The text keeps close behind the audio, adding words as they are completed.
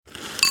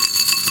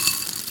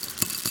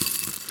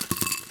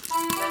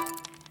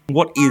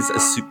What is a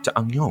soup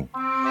d'oignon?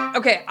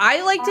 Okay,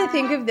 I like to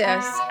think of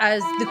this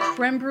as the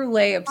creme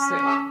brulee of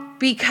soup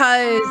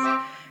because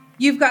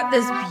you've got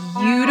this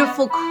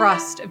beautiful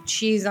crust of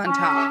cheese on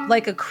top,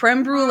 like a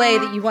creme brulee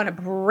that you want to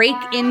break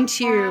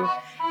into,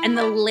 and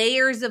the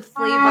layers of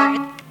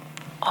flavor.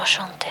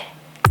 Enchanté.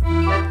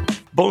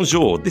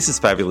 Bonjour, this is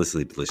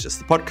Fabulously Delicious,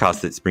 the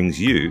podcast that brings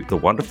you the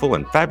wonderful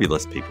and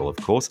fabulous people, of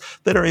course,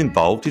 that are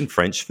involved in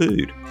French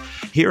food.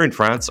 Here in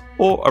France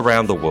or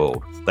around the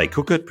world, they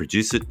cook it,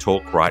 produce it,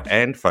 talk, write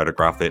and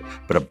photograph it,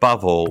 but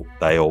above all,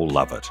 they all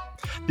love it.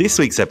 This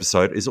week's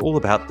episode is all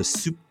about the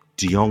soup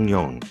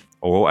d'oignon,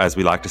 or as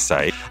we like to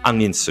say,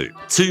 onion soup.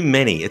 Too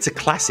many. It's a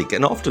classic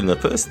and often the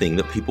first thing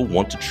that people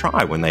want to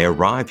try when they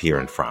arrive here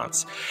in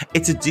France.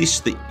 It's a dish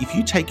that, if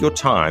you take your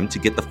time to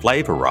get the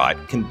flavour right,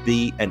 can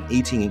be an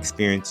eating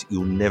experience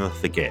you'll never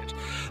forget.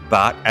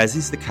 But as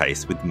is the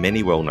case with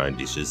many well-known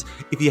dishes,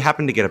 if you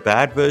happen to get a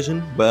bad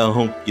version,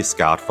 well, you're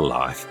scarred for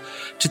life.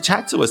 To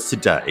chat to us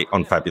today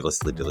on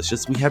Fabulously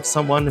Delicious, we have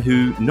someone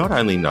who not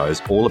only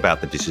knows all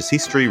about the dish's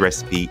history,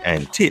 recipe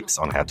and tips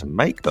on how to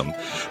make them,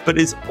 but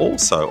is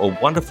also a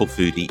wonderful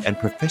foodie and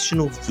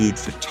professional food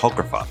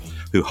photographer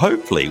who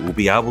hopefully will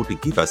be able to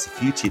give us a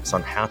few tips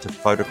on how to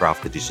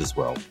photograph the dish as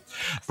well.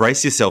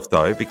 Brace yourself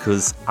though,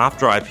 because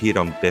after I appeared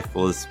on Beth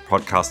Fuller's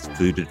podcast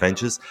Food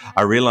Adventures,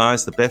 I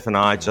realised that Beth and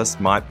I just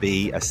might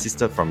be a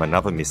sister from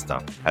another mister,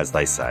 as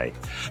they say.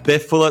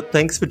 Beth Fuller,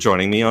 thanks for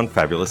joining me on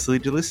Fabulously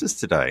Delicious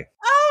today.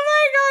 Oh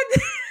my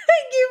God,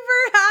 thank you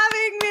for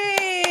having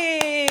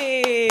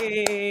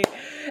me.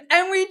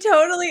 And we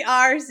totally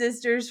are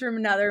sisters from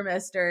another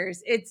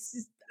misters.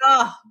 It's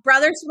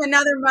brothers from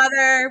another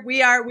mother.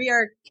 We are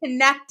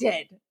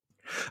connected.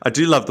 I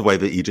do love the way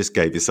that you just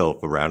gave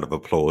yourself a round of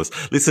applause.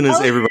 Listeners,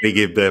 everybody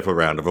give Beth a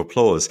round of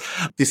applause.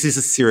 This is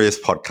a serious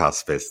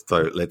podcast, Beth,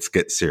 so let's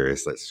get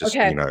serious. Let's just,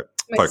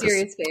 focus.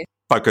 Serious face.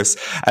 Focus.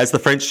 As the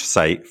French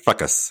say,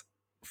 focus.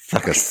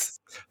 Focus.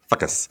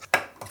 Focus.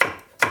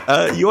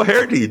 Your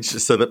heritage,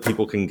 so that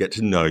people can get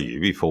to know you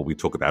before we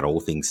talk about all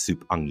things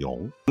soup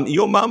d'oignon.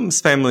 Your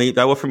mum's family,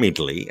 they were from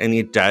Italy, and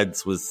your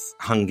dad's was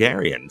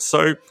Hungarian.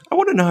 So I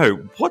want to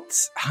know,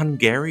 what's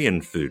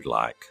Hungarian food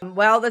like?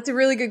 Well, that's a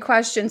really good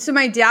question. So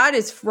my dad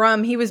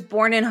he was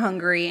born in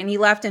Hungary, and he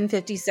left in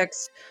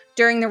 1956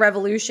 during the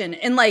revolution.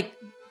 And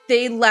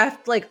they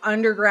left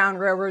underground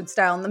railroad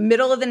style in the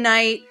middle of the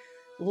night,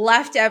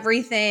 left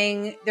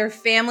everything. Their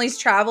families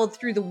traveled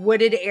through the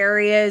wooded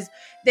areas.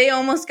 They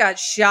almost got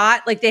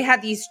shot. They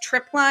had these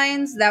trip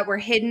lines that were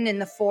hidden in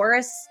the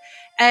forests,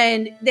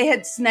 and they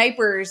had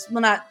snipers.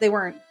 Well, they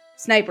weren't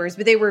snipers,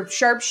 but they were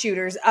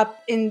sharpshooters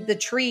up in the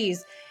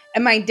trees.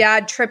 And my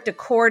dad tripped a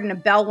cord and a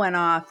bell went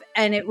off,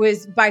 and it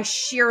was by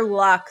sheer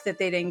luck that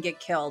they didn't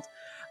get killed.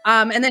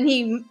 And then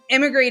he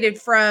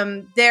immigrated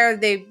from there.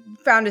 They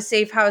found a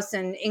safe house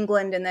in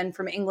England, and then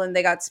from England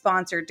they got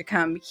sponsored to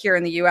come here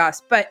in the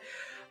U.S. But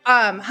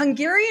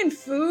Hungarian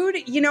food,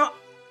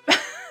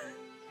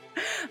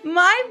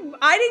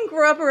 I didn't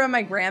grow up around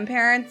my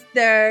grandparents.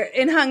 They're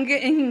in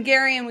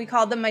Hungarian, we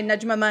called them my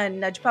nudge mama and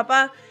nudge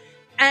papa.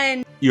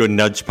 And your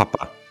nudge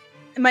papa.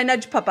 My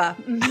nudge papa.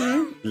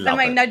 Mm-hmm. And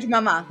my nudge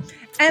mama.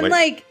 And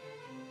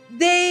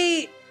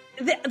the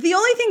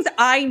only things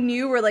I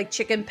knew were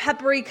chicken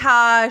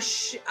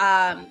paprikash,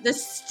 the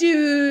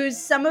stews,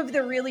 some of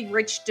the really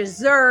rich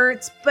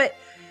desserts, but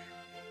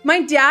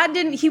my dad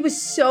didn't. He was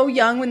so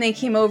young when they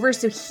came over,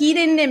 so he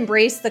didn't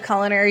embrace the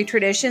culinary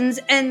traditions.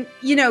 And,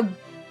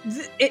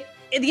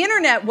 the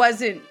internet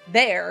wasn't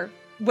there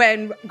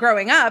when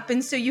growing up.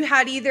 And so you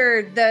had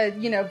either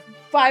the,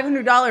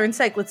 $500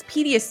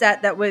 encyclopedia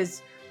set that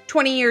was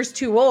 20 years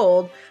too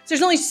old. So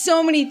there's only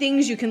so many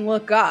things you can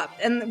look up.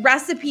 And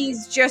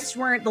recipes just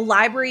weren't, the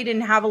library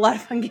didn't have a lot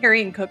of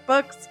Hungarian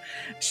cookbooks.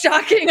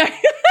 Shocking, I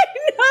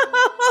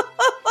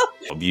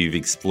know. You've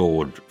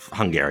explored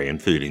Hungarian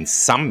food in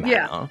some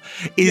manner.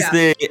 Yeah. Is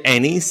there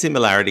any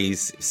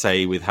similarities,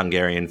 say, with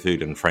Hungarian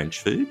food and French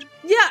food?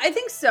 Yeah, I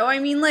think so. I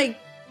mean,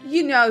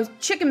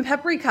 chicken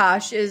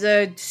paprikash is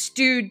a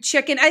stewed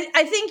chicken.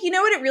 I think,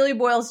 what it really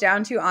boils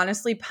down to,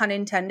 honestly, pun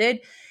intended,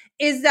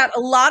 is that a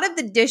lot of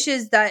the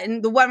dishes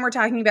and the one we're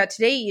talking about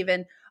today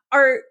even,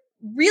 are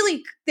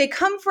really, they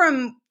come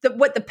from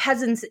what the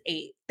peasants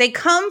ate. They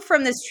come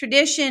from this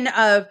tradition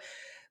of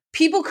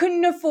people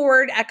couldn't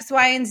afford X,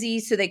 Y, and Z,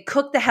 so they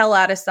cooked the hell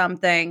out of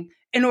something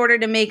in order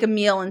to make a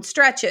meal and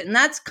stretch it. And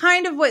that's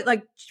kind of what,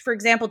 for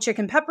example,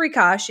 chicken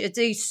paprikash, it's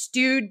a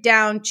stewed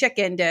down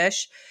chicken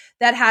dish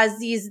that has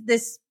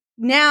this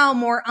now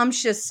more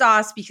umptious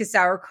sauce because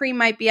sour cream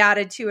might be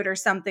added to it or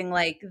something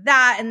like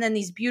that. And then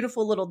these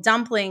beautiful little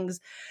dumplings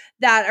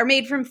that are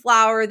made from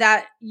flour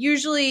that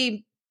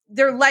usually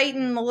they're light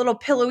and a little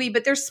pillowy,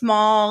 but they're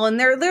small and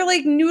they're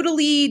like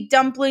noodly,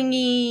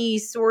 dumplingy,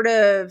 sort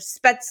of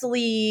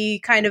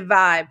spätzle kind of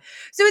vibe.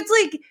 So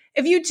it's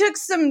if you took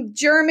some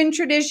German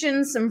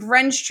traditions, some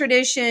French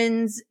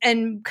traditions,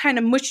 and kind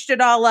of mushed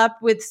it all up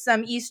with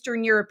some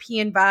Eastern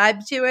European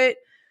vibe to it,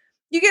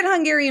 you get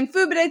Hungarian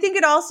food, but I think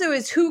it also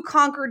is who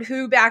conquered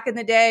who back in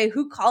the day,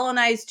 who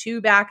colonized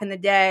who back in the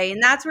day.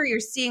 And that's where you're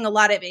seeing a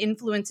lot of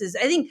influences.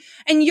 I think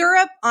in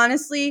Europe,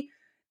 honestly,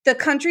 the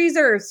countries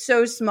are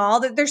so small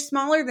that they're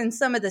smaller than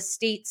some of the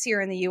states here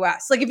in the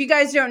US. Like if you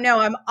guys don't know,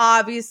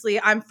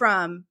 I'm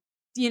from,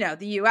 the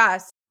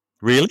US.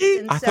 Really?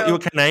 And I thought you so were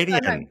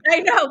Canadian. I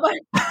know by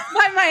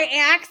my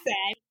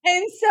accent.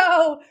 And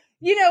so,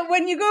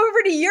 when you go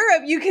over to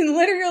Europe, you can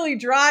literally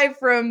drive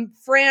from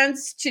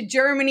France to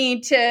Germany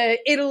to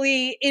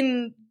Italy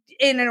in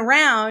and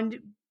around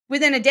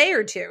within a day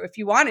or two if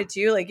you wanted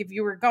to, like if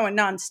you were going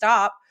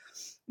nonstop.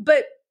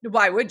 But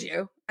why would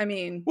you? I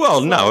mean,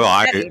 Well, no,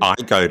 I day,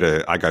 go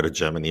to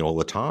Germany all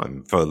the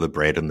time for the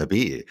bread and the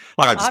beer.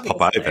 Like I just pop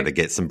obviously. over to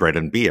get some bread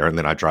and beer, and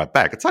then I drive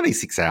back. It's only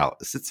 6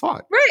 hours. It's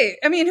fine. Right.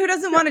 I mean, who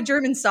doesn't want a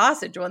German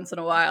sausage once in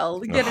a while?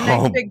 Get a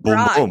nice big boom,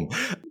 brat. boom.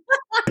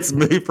 Let's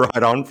move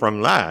right on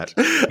from that.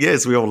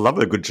 Yes, we all love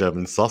a good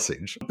German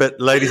sausage.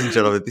 But ladies and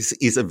gentlemen, this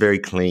is a very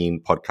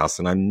clean podcast,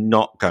 and I'm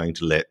not going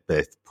to let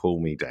Beth pull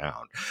me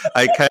down.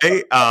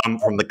 Okay?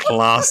 From the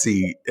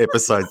classy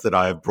episodes that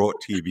I have brought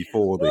to you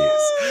before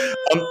this.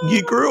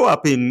 You grew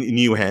up in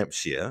New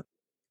Hampshire.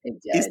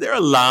 Is there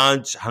a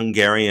large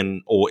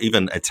Hungarian or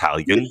even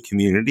Italian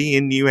community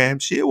in New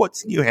Hampshire?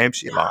 What's New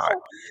Hampshire like?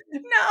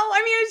 No,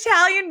 I mean,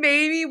 Italian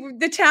baby.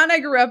 The town I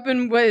grew up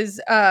in was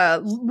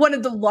one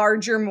of the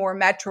larger, more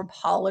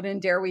metropolitan,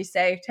 dare we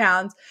say,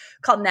 towns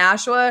called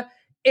Nashua.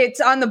 It's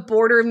on the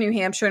border of New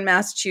Hampshire and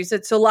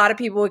Massachusetts. So a lot of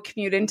people would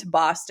commute into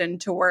Boston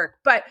to work.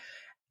 But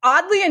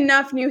oddly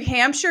enough, New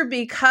Hampshire,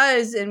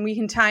 because, and we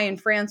can tie in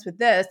France with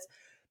this,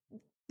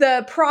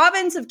 the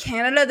province of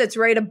Canada that's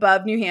right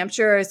above New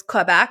Hampshire is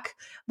Quebec,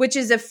 which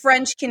is a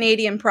French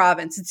Canadian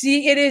province.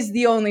 It is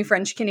the only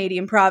French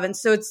Canadian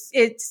province. So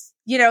it's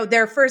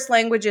their first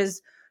language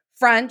is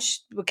French,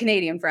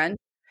 Canadian French,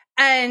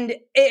 and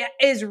it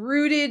is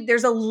rooted.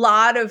 There's a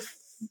lot of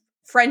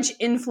French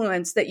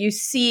influence that you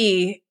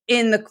see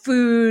in the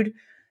food,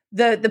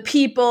 the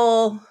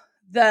people,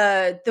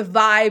 the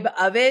vibe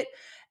of it.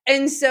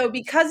 And so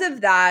because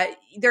of that,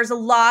 there's a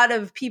lot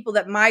of people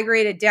that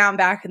migrated down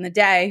back in the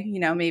day,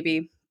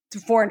 maybe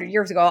 400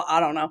 years ago. I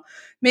don't know.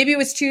 Maybe it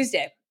was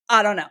Tuesday.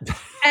 I don't know.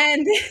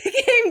 And they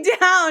came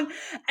down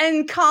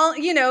and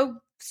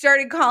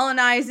started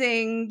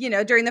colonizing,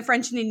 during the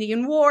French and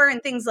Indian War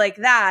and things like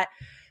that,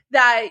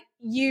 that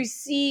you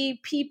see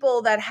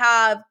people that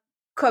have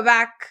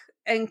Quebec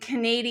and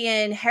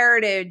Canadian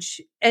heritage.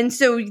 And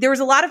so there was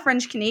a lot of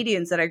French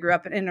Canadians that I grew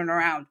up in and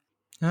around.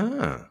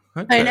 Ah,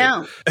 okay. I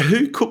know.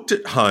 Who cooked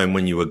at home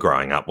when you were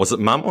growing up? Was it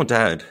mum or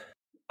dad?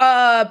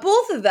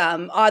 Both of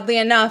them, oddly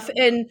enough.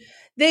 And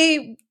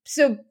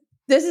so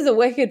this is a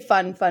wicked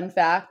fun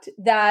fact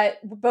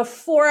that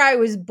before I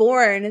was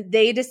born,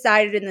 they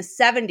decided in the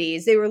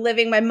 70s,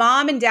 my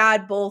mom and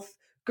dad both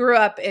grew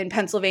up in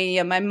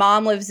Pennsylvania. My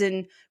mom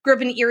grew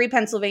up in Erie,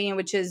 Pennsylvania,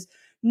 which is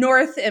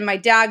north. And my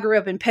dad grew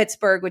up in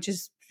Pittsburgh, which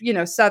is,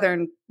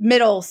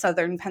 middle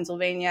southern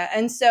Pennsylvania.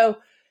 And so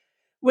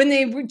when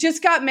they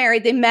just got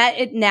married, they met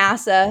at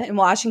NASA in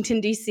Washington,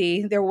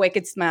 D.C. They're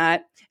wicked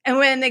smart. And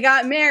when they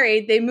got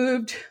married, they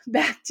moved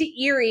back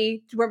to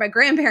Erie, to where my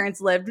grandparents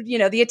lived,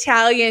 the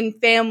Italian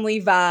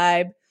family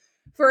vibe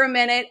for a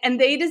minute. And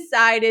they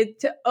decided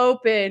to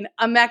open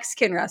a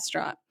Mexican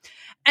restaurant.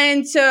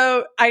 And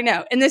so I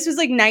know, and this was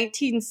like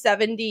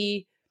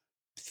 1970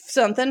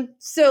 something.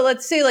 So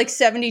let's say like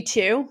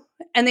 72.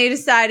 And they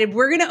decided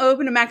we're going to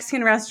open a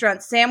Mexican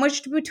restaurant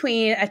sandwiched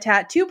between a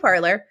tattoo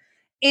parlor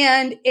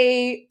and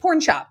a porn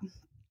shop.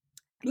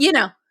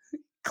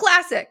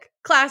 Classic.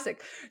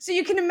 So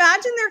you can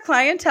imagine their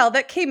clientele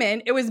that came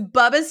in. It was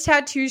Bubba's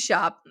tattoo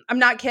shop. I'm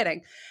not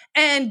kidding.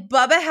 And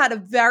Bubba had a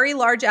very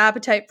large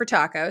appetite for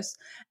tacos.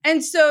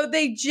 And so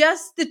the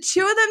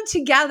two of them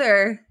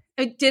together,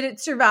 did it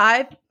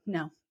survive?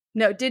 No,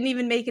 didn't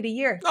even make it a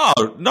year.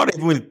 Oh, not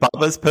even with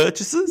Bubba's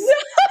purchases?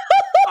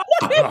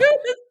 Not even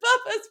with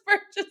Bubba's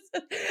purchases.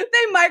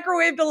 They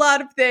microwaved a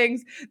lot of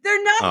things.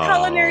 They're not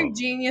culinary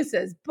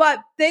geniuses, but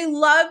they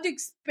loved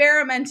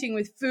experimenting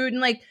with food.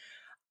 And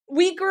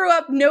we grew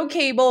up no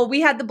cable.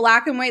 We had the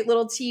black and white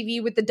little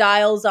TV with the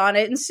dials on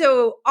it. And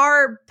so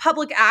our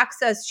public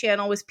access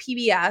channel was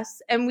PBS.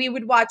 And we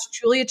would watch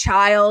Julia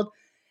Child,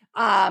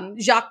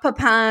 Jacques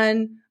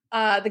Pepin,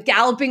 the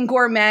Galloping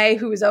Gourmet,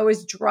 who was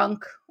always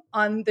drunk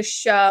on the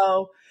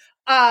show.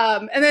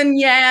 And then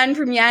Yan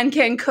from Yan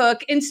Can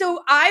Cook. And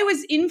so I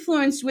was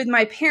influenced with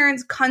my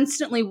parents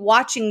constantly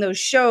watching those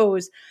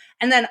shows.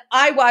 And then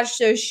I watched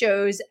those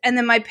shows. And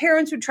then my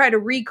parents would try to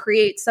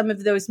recreate some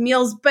of those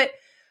meals. But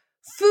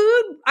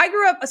food, I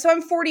grew up, so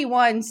I'm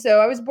 41. So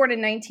I was born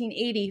in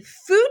 1980.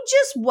 Food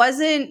just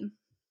wasn't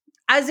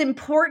as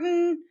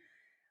important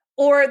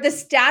or the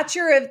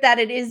stature of that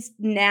it is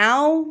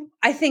now,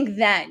 I think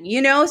then,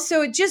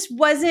 so it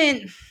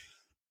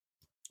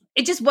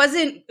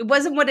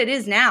wasn't what it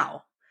is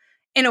now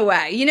in a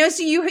way,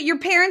 so your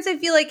parents, I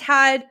feel like,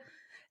 had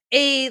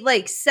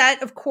a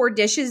set of core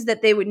dishes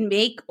that they would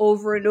make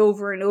over and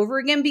over and over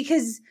again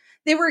because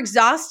they were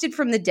exhausted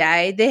from the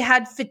day. They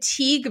had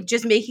fatigue of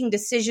just making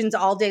decisions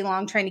all day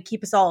long, trying to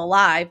keep us all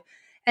alive.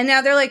 And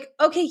now they're like,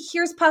 okay,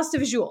 here's pasta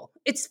visual.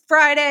 It's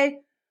Friday.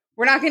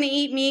 We're not going to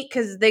eat meat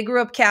because they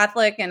grew up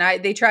Catholic and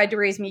they tried to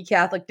raise me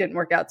Catholic. Didn't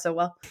work out so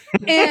well.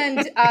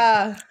 And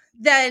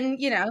then,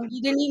 you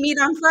didn't eat meat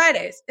on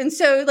Fridays. And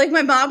so like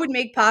my mom would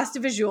make pasta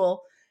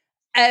visual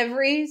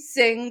every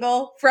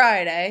single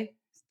Friday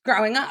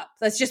growing up.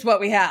 That's just what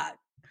we had.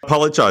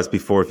 Apologise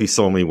before if you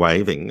saw me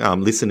waving.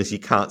 Listeners, you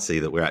can't see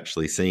that we're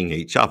actually seeing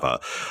each other.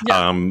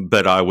 Yeah.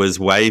 But I was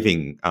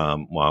waving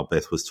while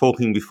Beth was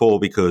talking before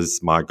because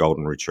my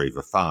golden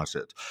retriever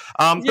farted.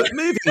 But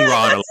moving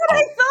right along. That's what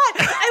I thought.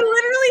 I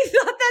literally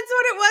thought that's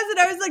what it was. And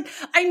I was like,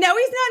 I know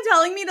he's not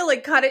telling me to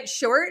like cut it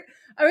short.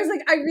 I was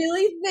like, I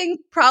really think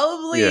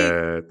probably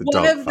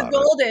one of the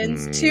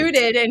Goldens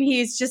tooted and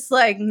he's just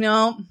like,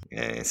 no.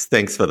 Yes,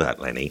 thanks for that,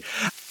 Lenny.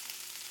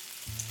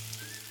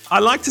 I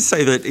like to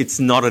say that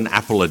it's not an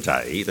apple a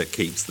day that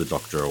keeps the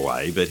doctor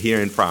away, but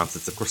here in France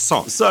it's a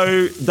croissant.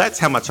 So that's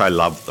how much I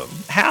love them.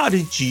 How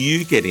did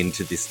you get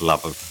into this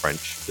love of French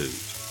food?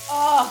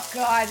 Oh,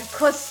 God.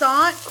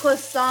 Croissant.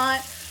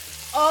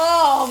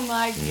 Oh,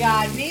 my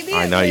God. Maybe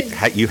I know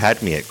you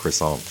had me at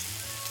croissant.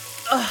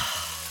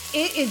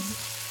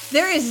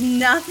 There is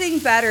nothing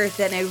better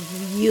than a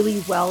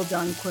really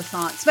well-done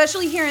croissant,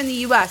 especially here in the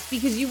U.S.,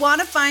 because you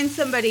want to find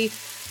somebody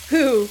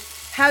who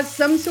has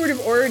some sort of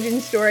origin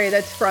story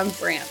that's from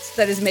France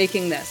that is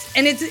making this.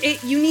 And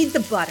you need the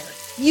butter.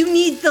 You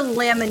need the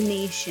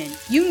lamination.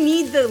 You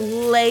need the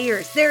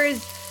layers. There's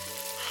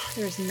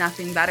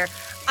nothing better.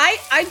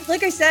 I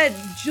like I said,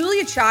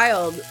 Julia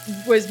Child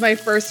was my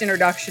first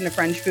introduction to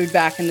French food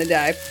back in the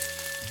day.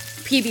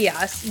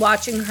 PBS,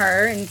 watching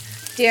her and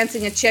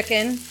dancing a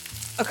chicken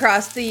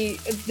across the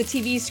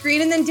TV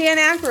screen. And then Dan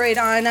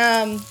Aykroyd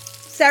on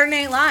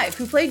Saturday Night Live,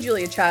 who played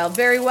Julia Child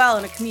very well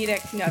in a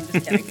comedic, no, I'm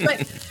just kidding.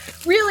 But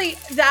really,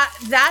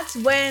 that's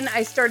when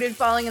I started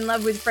falling in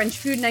love with French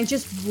food, and I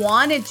just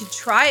wanted to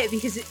try it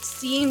because it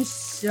seemed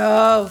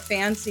so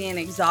fancy and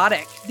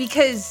exotic.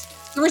 Because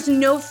there was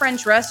no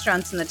French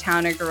restaurants in the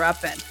town I grew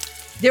up in.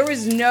 There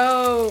was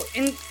no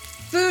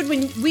food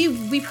when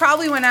we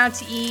probably went out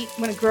to eat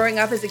when growing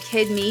up as a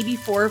kid, maybe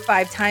 4 or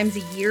 5 times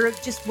a year.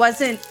 It just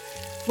wasn't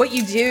what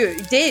you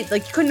did.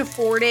 Like you couldn't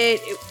afford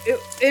it.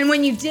 And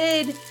when you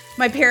did,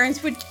 my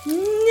parents would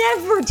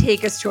never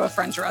take us to a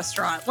French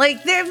restaurant.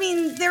 Like,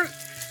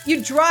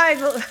 you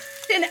drive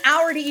an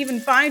hour to even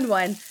find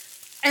one.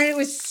 And it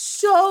was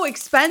so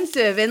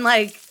expensive. And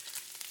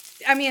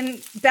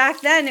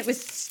back then it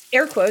was,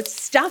 air quotes,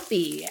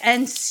 stuffy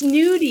and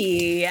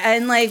snooty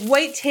and like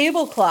white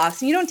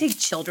tablecloths. And you don't take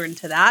children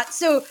to that.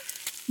 So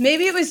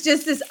maybe it was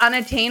just this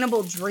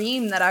unattainable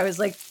dream that I was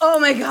like, oh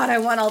my God, I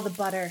want all the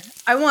butter.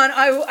 I want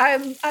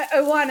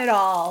it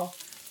all.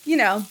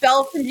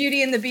 Belle from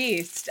Beauty and the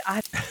Beast.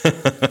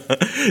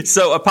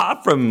 So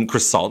apart from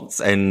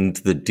croissants and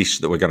the dish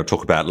that we're going to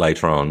talk about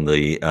later on,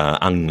 the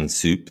onion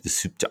soup, the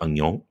soup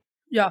d'oignon.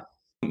 Yeah.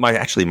 My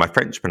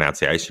French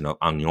pronunciation of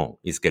onion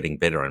is getting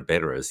better and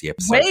better as the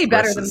episode progresses. Way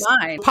better than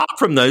mine. Apart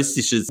from those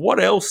dishes,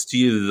 what else do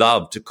you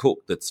love to cook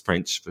that's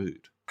French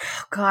food?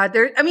 Oh, God,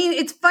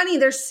 it's funny.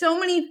 There's so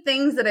many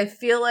things that I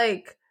feel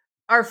like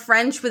are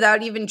French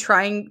without even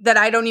trying, that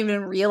I don't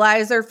even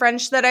realize are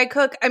French that I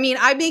cook. I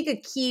make a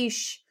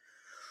quiche.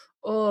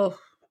 Oh,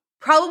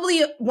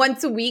 probably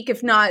once a week,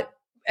 if not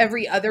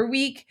every other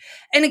week.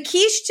 And a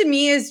quiche to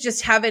me is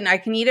just heaven. I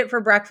can eat it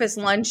for breakfast,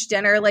 lunch,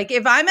 dinner. Like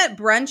if I'm at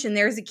brunch and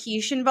there's a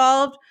quiche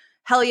involved,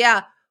 hell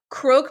yeah.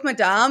 Croque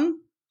madame,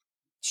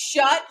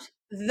 shut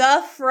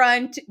the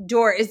front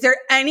door. Is there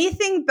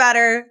anything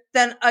better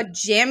than a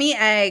jammy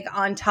egg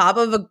on top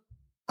of a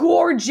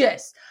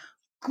gorgeous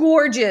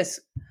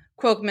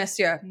croque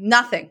monsieur?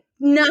 Nothing.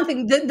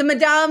 The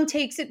madame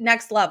takes it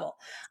next level.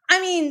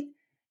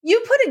 You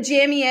put a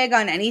jammy egg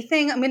on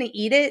anything, I'm going to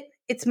eat it.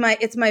 It's my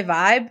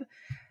vibe.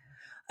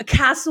 A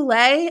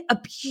cassoulet, a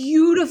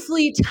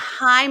beautifully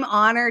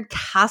time-honored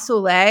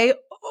cassoulet.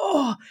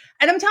 Oh,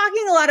 and I'm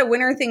talking a lot of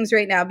winter things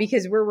right now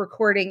because we're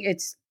recording.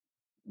 It's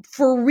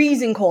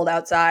freezing cold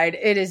outside.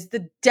 It is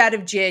the dead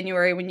of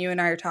January when you and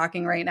I are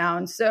talking right now.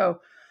 And so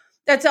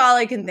that's all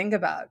I can think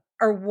about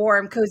are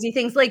warm, cozy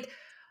things. Like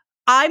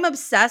I'm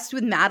obsessed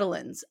with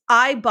madeleines.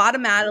 I bought a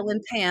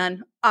madeleine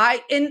pan.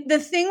 And the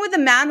thing with the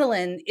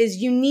madeleine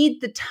is you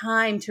need the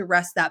time to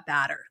rest that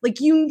batter. Like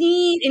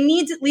it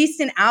needs at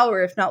least an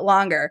hour, if not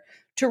longer,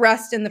 to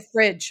rest in the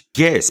fridge.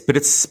 Yes, but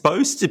it's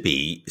supposed to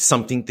be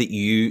something that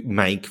you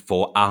make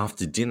for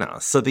after dinner.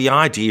 So the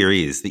idea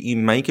is that you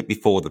make it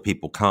before the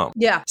people come.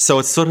 Yeah. So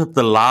it's sort of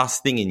the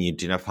last thing in your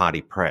dinner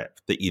party prep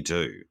that you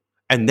do.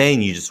 And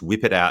then you just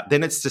whip it out.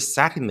 Then it's just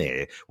sat in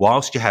there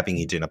whilst you're having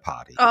your dinner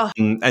party. Oh.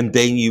 And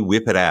then you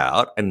whip it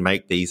out and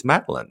make these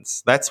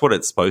madeleines. That's what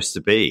it's supposed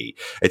to be.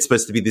 It's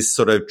supposed to be this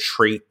sort of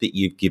treat that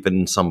you've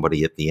given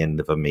somebody at the end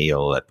of a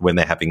meal when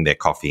they're having their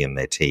coffee and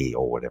their tea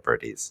or whatever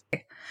it is.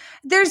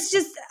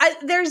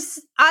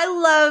 I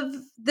love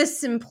the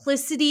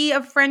simplicity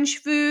of French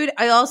food.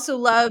 I also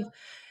love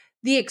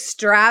the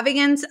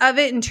extravagance of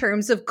it in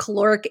terms of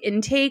caloric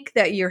intake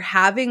that you're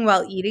having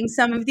while eating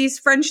some of these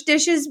French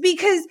dishes.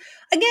 Because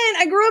again,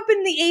 I grew up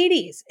in the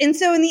 80s. And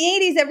so in the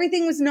 80s,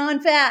 everything was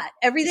non-fat.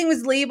 Everything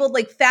was labeled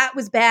like fat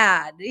was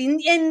bad.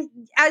 And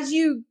as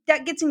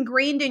that gets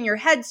ingrained in your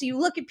head. So you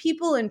look at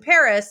people in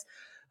Paris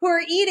who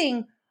are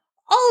eating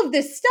all of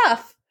this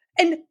stuff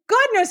and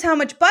God knows how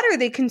much butter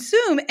they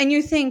consume. And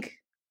you think,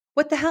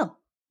 what the hell?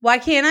 Why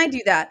can't I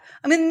do that?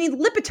 I'm going to need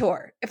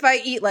Lipitor if I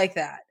eat like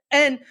that.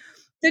 And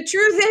the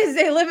truth is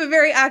they live a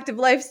very active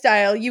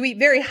lifestyle. You eat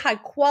very high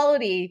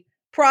quality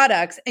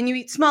products and you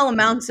eat small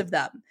amounts of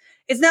them.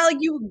 It's not like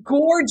you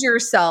gorge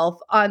yourself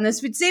on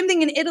this. Same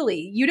thing in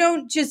Italy. You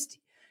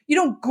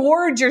don't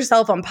gorge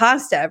yourself on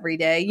pasta every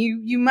day.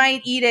 You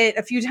might eat it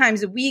a few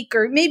times a week,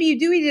 or maybe you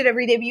do eat it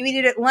every day, but you eat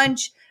it at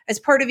lunch as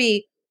part of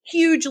a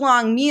huge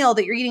long meal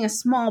that you're eating a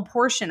small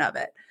portion of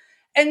it.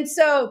 And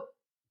so,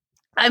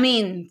 I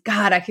mean,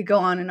 God, I could go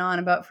on and on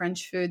about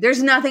French food.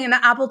 There's nothing in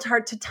the apple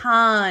tart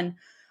tatin.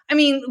 I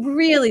mean,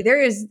 really,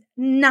 there is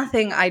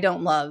nothing I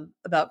don't love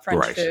about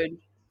French food.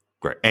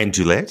 Great. And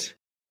Gillette?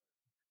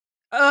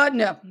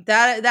 No,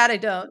 that I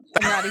don't.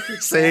 I'm not a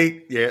huge See?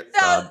 fan. Yeah,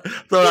 done.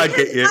 Thought I'd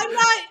get you. I'm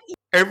not.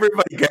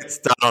 Everybody gets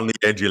done on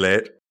the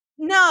Gillette.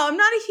 No, I'm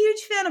not a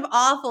huge fan of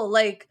offal.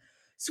 Like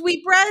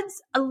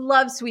sweetbreads, I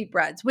love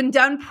sweetbreads. When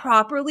done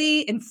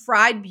properly and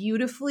fried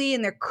beautifully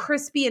and they're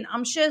crispy and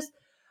umptious.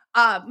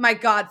 My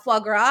God, foie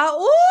gras.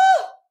 Ooh,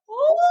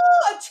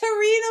 a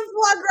terrine of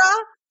foie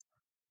gras.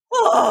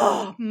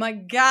 Oh my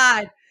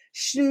God.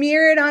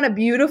 Smear it on a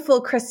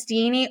beautiful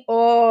crostini.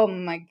 Oh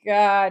my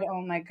God.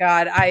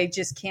 I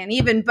just can't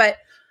even. But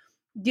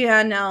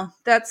yeah, no,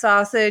 that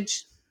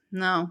sausage,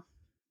 no.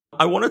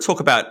 I want to talk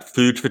about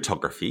food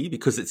photography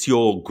because it's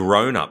your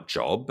grown-up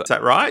job. Is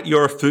that right?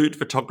 You're a food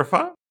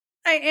photographer?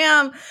 I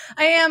am.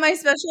 I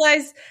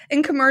specialize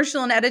in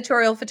commercial and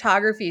editorial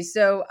photography.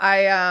 So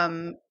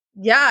I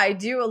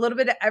do a little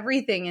bit of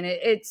everything.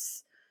 And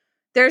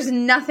there's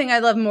nothing I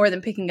love more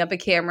than picking up a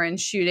camera and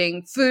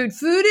shooting food.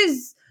 Food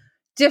is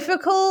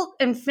difficult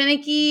and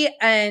finicky.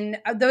 And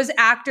those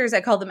actors,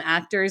 I call them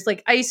actors,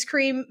 like ice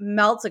cream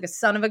melts like a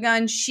son of a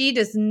gun. She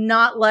does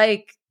not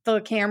like the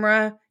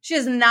camera. She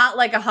does not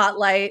like a hot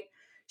light.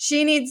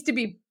 She needs to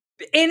be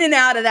in and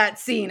out of that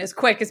scene as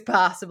quick as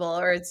possible,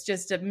 or it's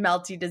just a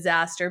melty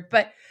disaster.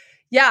 But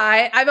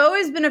yeah, I've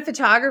always been a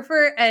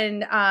photographer,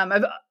 and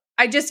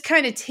I just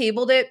kind of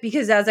tabled it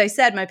because, as I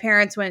said, my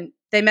parents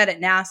they met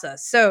at NASA.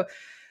 So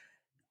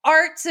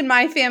arts in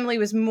my family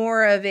was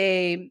more of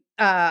a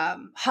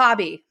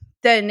hobby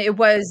than it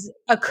was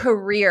a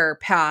career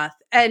path.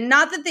 And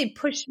not that they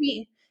pushed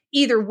me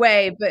either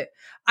way, but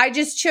I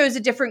just chose a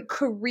different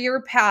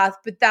career path.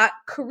 But that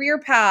career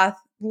path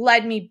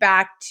led me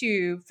back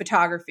to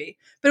photography.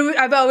 But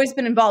I've always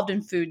been involved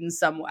in food in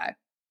some way.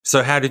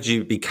 So how did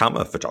you become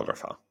a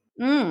photographer?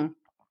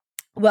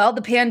 Well,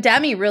 the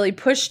pandemic really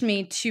pushed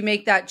me to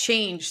make that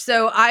change.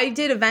 So I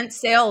did event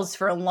sales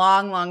for a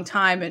long, long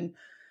time.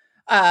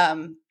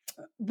 And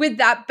with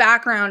that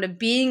background of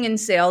being in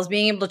sales,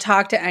 being able to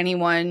talk to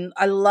anyone,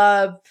 I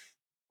love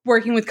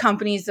working with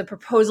companies, the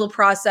proposal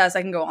process.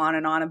 I can go on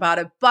and on about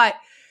it. But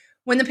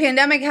when the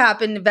pandemic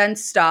happened,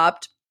 events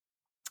stopped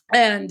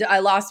and I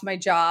lost my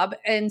job.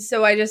 And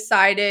so I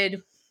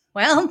decided,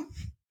 well,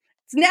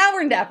 it's now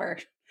or never.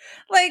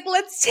 Like,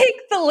 let's take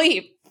the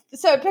leap.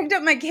 So I picked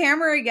up my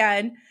camera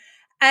again.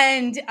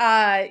 And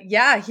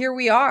here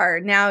we are.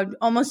 Now,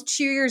 almost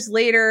 2 years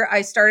later,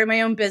 I started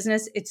my own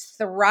business. It's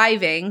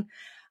thriving.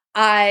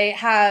 I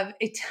have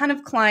a ton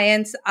of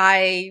clients.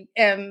 I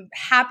am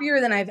happier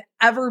than I've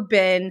ever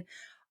been.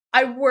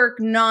 I work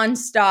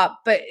nonstop,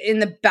 but in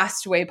the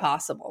best way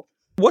possible.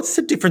 What's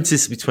the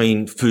differences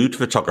between food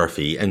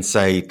photography and,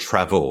 say,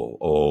 travel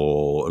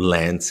or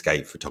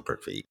landscape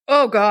photography?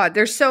 Oh, God,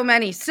 there's so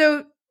many.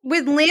 So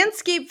with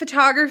landscape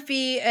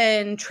photography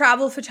and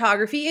travel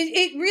photography,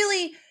 it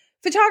really,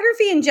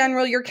 photography in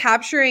general, you're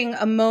capturing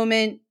a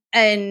moment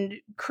and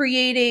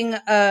creating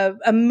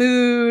a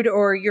mood,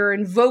 or you're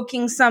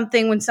invoking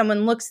something when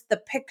someone looks at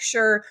the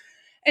picture.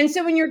 And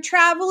so when you're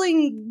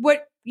traveling,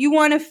 what you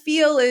want to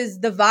feel is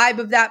the vibe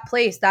of that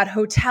place, that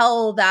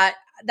hotel, that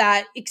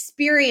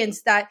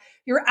experience, that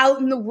you're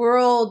out in the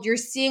world, you're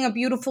seeing a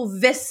beautiful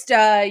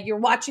vista, you're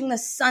watching the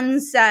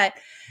sunset.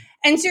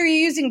 And so you're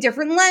using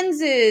different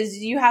lenses.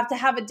 You have to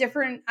have a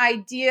different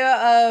idea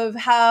of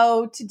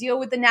how to deal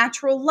with the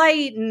natural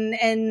light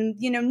and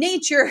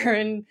nature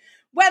and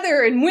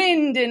weather and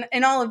wind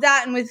and all of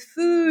that. And with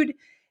food,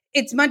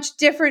 it's much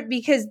different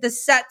because the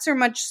sets are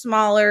much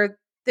smaller.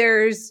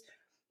 There's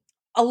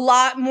a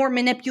lot more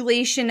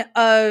manipulation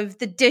of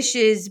the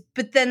dishes,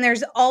 but then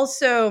there's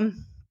also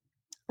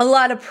a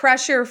lot of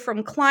pressure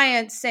from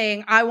clients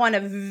saying, I want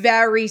a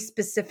very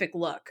specific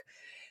look.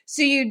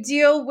 So you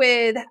deal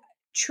with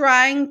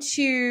trying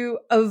to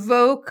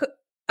evoke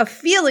a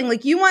feeling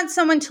like you want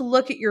someone to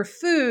look at your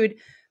food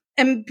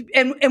and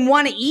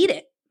want to eat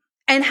it.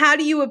 And how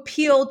do you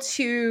appeal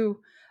to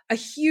a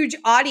huge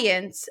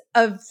audience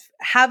of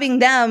having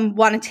them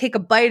want to take a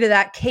bite of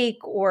that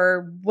cake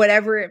or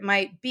whatever it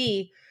might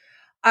be?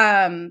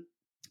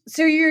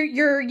 So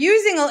you're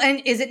using,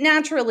 and is it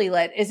naturally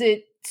lit? Is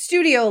it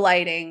studio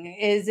lighting?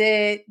 Is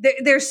it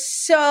there's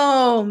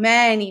so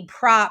many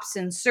props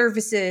and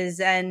surfaces,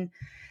 and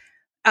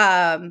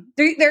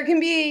there can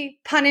be,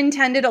 pun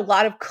intended, a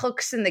lot of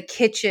cooks in the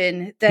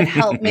kitchen that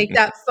help make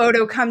that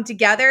photo come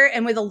together.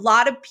 And with a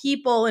lot of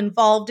people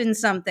involved in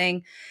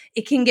something,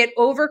 it can get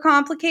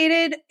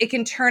overcomplicated. It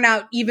can turn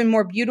out even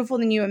more beautiful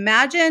than you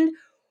imagined,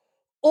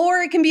 or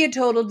it can be a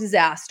total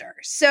disaster.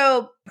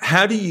 So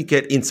how do you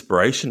get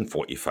inspiration for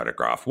what you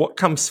photograph? What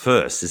comes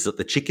first? Is it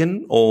the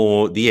chicken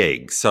or the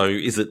egg? So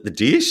is it the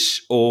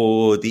dish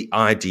or the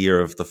idea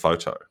of the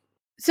photo?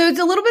 So it's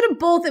a little bit of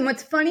both. And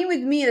what's funny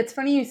with me, it's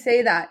funny you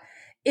say that,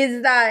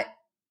 is that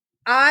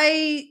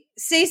I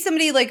say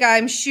somebody, like,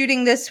 I'm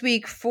shooting this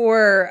week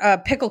for a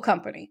pickle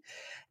company.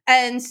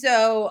 And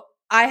so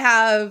I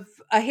have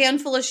a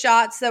handful of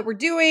shots that we're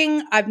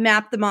doing. I've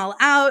mapped them all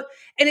out.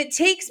 And it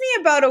takes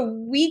me about a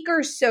week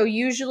or so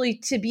usually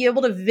to be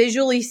able to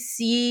visually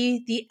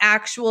see the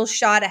actual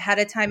shot ahead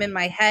of time in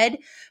my head.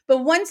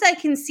 But once I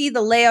can see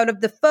the layout of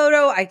the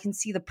photo, I can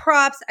see the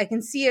props, I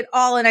can see it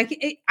all. And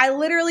I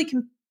literally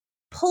can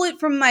pull it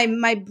from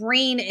my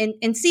brain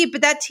and see it.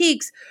 But that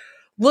takes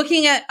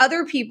looking at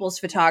other people's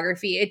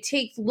photography. It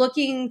takes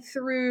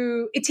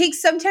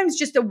sometimes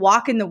just a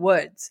walk in the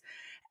woods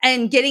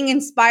and getting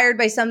inspired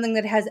by something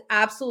that has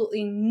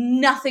absolutely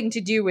nothing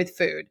to do with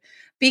food.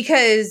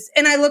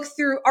 And I look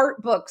through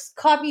art books,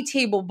 coffee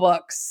table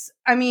books.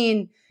 I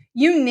mean,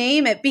 you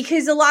name it.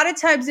 Because a lot of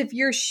times if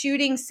you're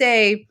shooting,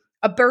 say,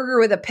 a burger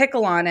with a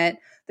pickle on it,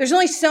 there's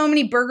only so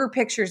many burger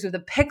pictures with a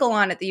pickle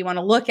on it that you want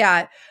to look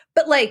at.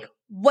 But like,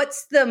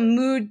 what's the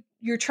mood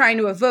you're trying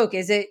to evoke?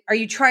 Are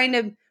you trying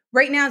to,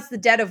 right now it's the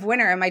dead of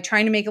winter. Am I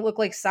trying to make it look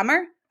like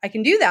summer? I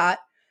can do that.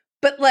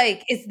 But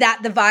like, is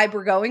that the vibe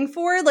we're going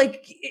for?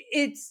 Like,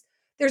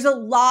 there's a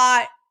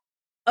lot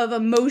of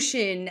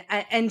emotion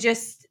and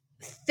just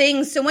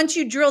things. So once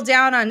you drill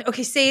down on,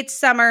 okay, say it's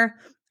summer.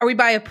 Are we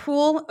by a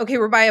pool? Okay,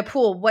 we're by a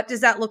pool. What does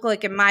that look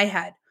like in my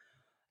head?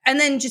 And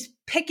then just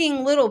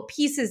picking little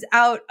pieces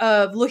out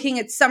of looking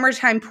at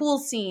summertime pool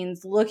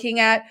scenes, looking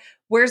at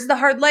where's the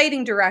hard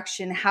lighting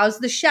direction? How's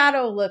the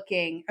shadow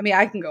looking? I mean,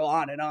 I can go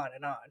on and on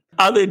and on.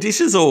 Are there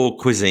dishes or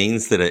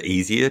cuisines that are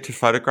easier to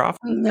photograph?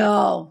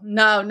 No.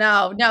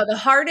 The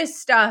hardest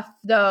stuff,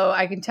 though,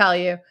 I can tell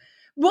you.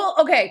 Well,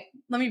 okay,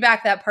 let me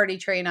back that party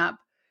train up.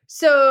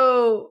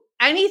 So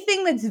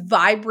anything that's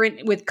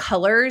vibrant with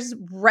colors,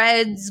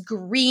 reds,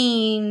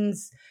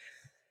 greens,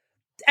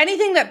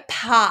 anything that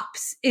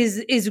pops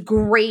is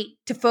great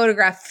to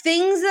photograph.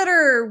 Things that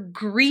are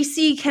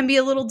greasy can be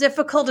a little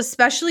difficult,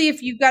 especially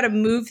if you've got to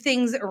move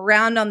things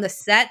around on the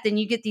set. Then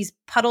you get these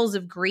puddles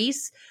of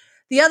grease.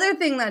 The other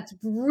thing that's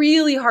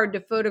really hard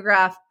to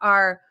photograph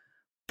are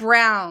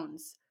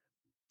browns,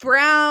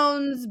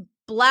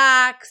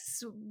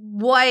 blacks,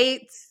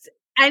 whites,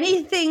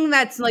 anything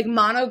that's like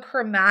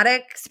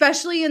monochromatic,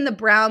 especially in the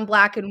brown,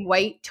 black, and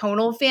white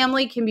tonal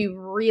family, can be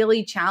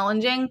really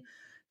challenging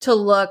to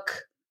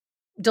look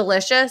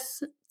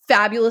delicious,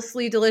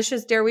 fabulously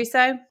delicious, dare we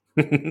say?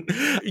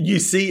 You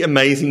see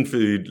amazing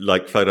food,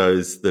 like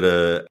photos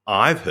that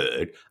I've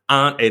heard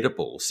aren't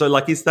edible. So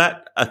like, is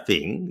that a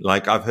thing?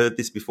 Like, I've heard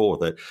this before,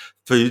 that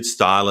food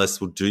stylists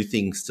will do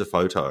things to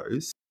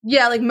photos.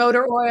 Yeah, like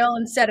motor oil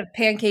instead of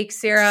pancake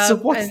syrup. So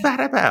what's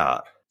that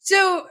about?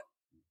 So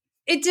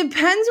it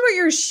depends what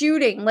you're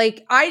shooting.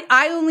 Like,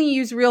 I only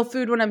use real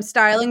food when I'm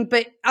styling,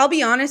 but I'll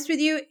be honest with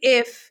you,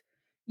 if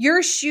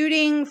you're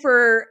shooting,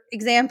 for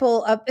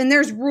example, and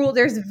there's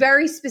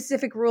very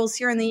specific rules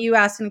here in the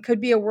US, and it could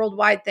be a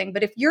worldwide thing.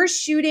 But if you're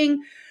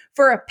shooting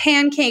for a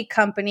pancake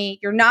company,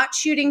 you're not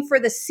shooting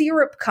for the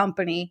syrup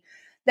company,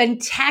 then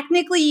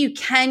technically you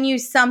can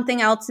use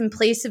something else in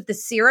place of the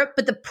syrup.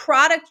 But the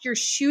product you're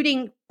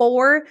shooting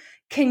for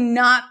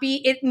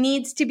it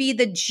needs to be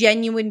the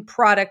genuine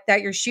product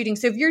that you're shooting.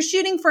 So if you're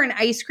shooting for an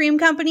ice cream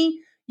company,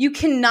 you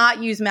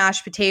cannot use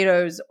mashed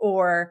potatoes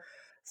or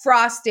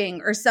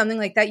frosting or something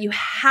like that. You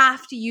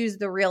have to use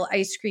the real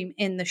ice cream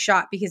in the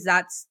shot, because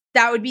that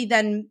would be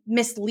then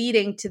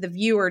misleading to the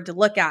viewer to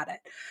look at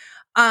it.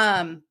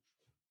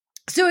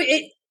 So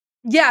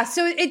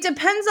it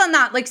depends on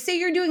that. Like, say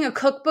you're doing a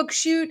cookbook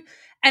shoot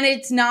and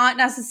it's not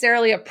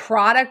necessarily a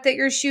product that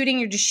you're shooting.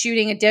 You're just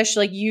shooting a dish.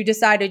 Like, you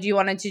decided you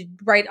wanted to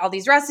write all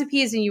these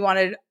recipes and you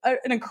wanted an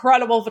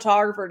incredible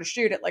photographer to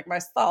shoot it, like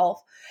myself.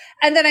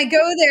 And then I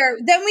go there,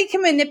 then we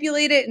can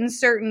manipulate it in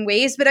certain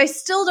ways, but I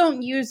still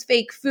don't use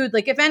fake food.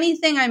 Like, if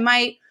anything, I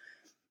might,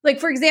 like,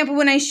 for example,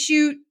 when I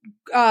shoot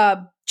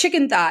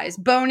chicken thighs,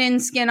 bone-in,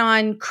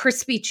 skin-on,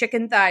 crispy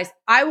chicken thighs,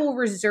 I will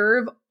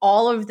reserve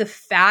all of the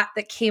fat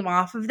that came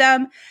off of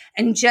them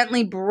and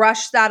gently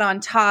brush that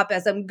on top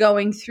as I'm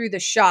going through the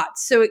shot,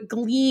 so it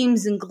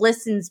gleams and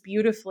glistens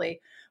beautifully,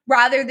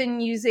 rather than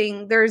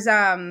there's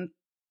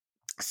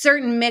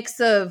certain mix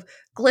of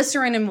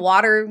glycerin and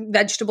water,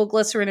 vegetable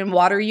glycerin and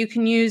water you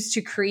can use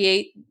to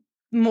create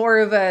more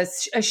of a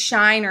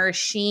shine or a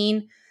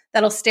sheen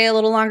that'll stay a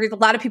little longer. A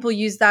lot of people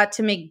use that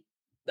to make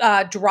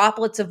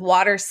droplets of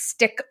water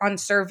stick on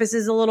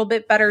surfaces a little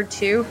bit better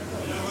too.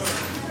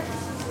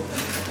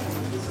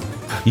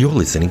 You're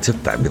listening to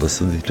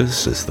Fabulously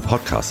Delicious, the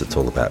podcast that's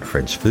all about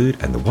French food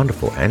and the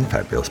wonderful and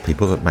fabulous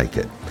people that make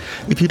it.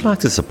 If you'd like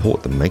to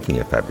support the making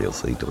of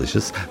Fabulously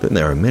Delicious, then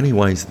there are many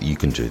ways that you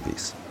can do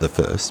this. The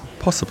first,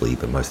 possibly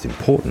the most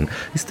important,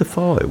 is to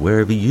follow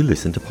wherever you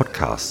listen to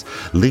podcasts.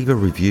 Leave a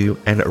review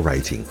and a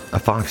rating. A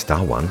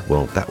 5-star one,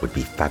 well, that would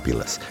be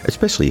fabulous,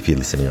 especially if you're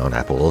listening on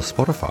Apple or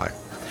Spotify.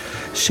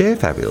 Share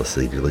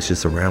Fabulously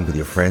Delicious around with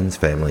your friends,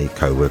 family,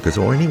 co-workers,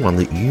 or anyone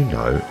that you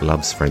know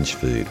loves French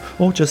food,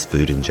 or just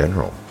food in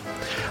general.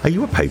 Are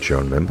you a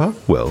Patreon member?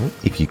 Well,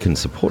 if you can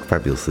support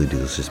Fabulously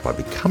Delicious by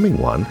becoming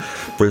one,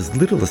 for as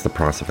little as the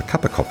price of a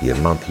cup of coffee a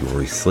month, you will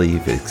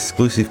receive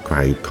exclusive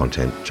crave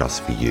content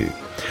just for you.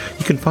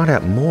 You can find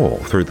out more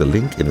through the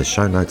link in the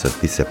show notes of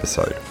this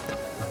episode.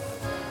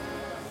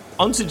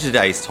 On to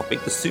today's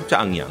topic, the soup to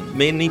onion.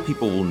 Many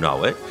people will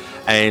know it,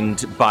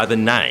 and by the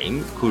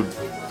name could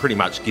pretty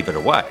much give it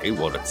away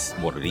what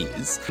it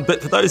is.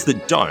 But for those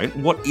that don't,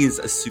 what is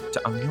a soup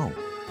to onion?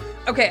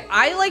 Okay,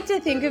 I like to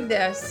think of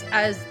this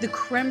as the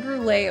creme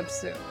brulee of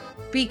soup,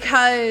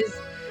 because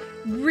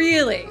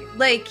really,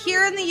 like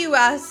here in the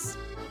US,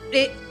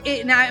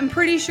 and I'm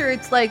pretty sure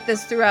it's like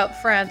this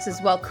throughout France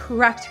as well.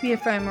 Correct me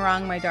if I'm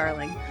wrong, my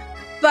darling.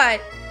 But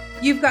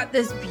you've got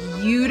this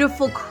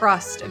beautiful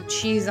crust of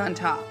cheese on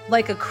top,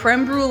 like a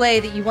creme brulee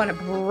that you want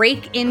to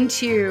break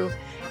into,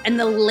 and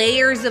the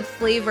layers of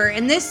flavor.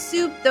 And this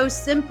soup, though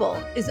simple,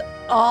 is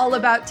all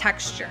about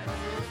texture.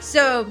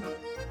 So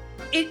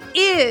it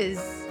is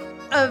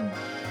a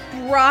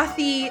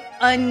brothy,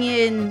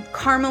 onion,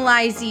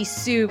 caramelized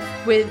soup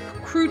with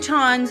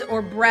croutons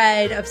or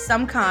bread of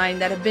some kind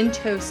that have been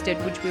toasted,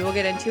 which we will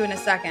get into in a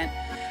second.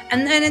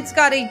 And then it's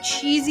got a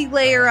cheesy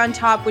layer on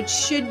top, which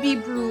should be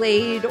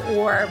bruleed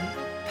or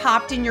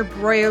popped in your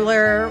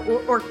broiler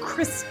or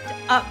crisped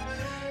up,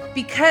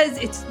 because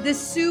this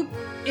soup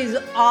is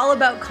all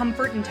about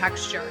comfort and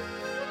texture.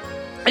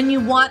 And you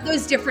want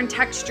those different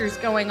textures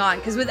going on,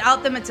 because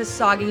without them, it's a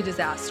soggy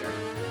disaster.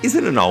 Is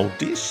it an old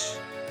dish?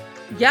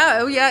 Yeah,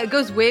 oh yeah, it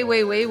goes way,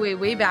 way, way, way,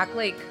 way back,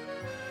 like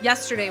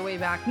yesterday, way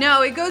back.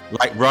 No, it goes...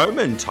 Like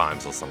Roman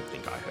times or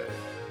something, I heard.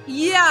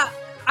 Yeah,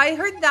 I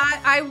heard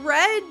that. I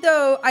read,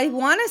 though, I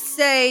want to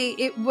say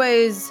it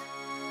was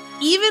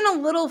even a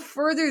little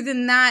further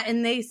than that,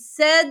 and they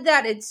said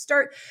that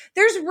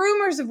there's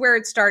rumors of where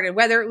it started,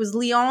 whether it was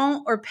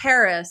Lyon or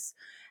Paris.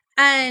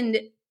 And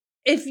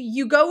if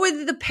you go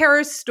with the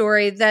Paris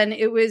story, then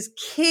it was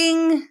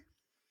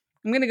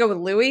I'm going to go with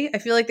Louis. I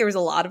feel like there was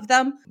a lot of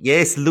them.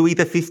 Yes, Louis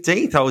the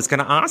 15th. I was going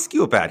to ask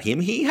you about him.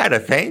 He had a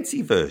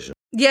fancy version.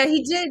 Yeah,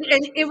 he did.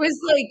 And it was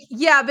like,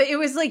 yeah, but it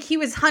was like he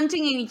was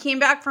hunting and he came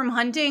back from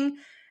hunting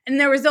and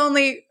there was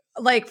only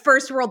like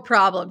first world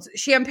problems,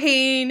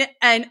 champagne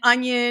and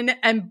onion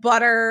and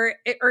butter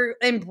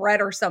and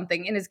bread or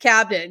something in his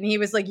cabinet. And he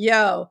was like,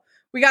 yo,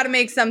 we got to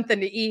make something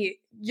to eat.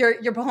 Your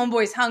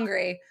homeboy's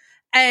hungry.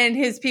 And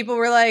his people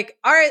were like,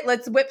 all right,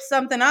 let's whip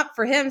something up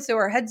for him so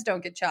our heads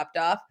don't get chopped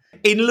off.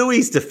 In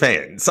Louis'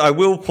 defense, I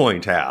will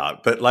point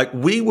out, but like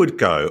we would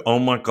go, oh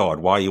my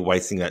God, why are you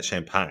wasting that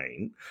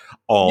champagne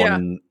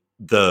on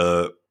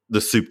the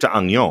soup to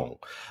onion?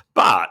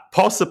 But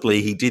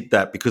possibly he did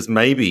that because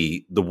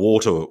maybe the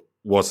water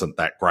wasn't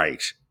that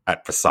great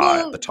at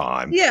Versailles at the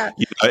time. Yeah.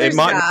 It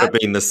might not have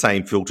been the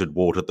same filtered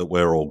water that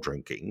we're all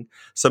drinking.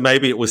 So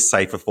maybe it was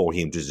safer for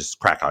him to just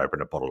crack open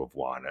a bottle of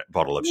wine, a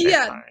bottle of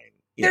champagne.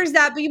 Yeah. There's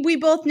that, but we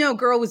both know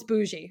girl was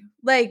bougie.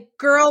 Like,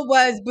 girl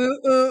was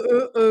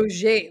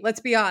bougie, let's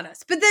be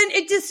honest. But then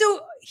here's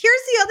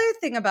the other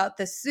thing about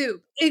the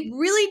soup. It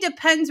really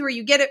depends where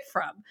you get it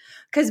from.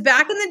 Because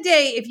back in the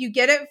day, if you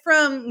get it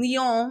from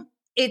Lyon,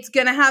 it's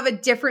going to have a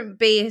different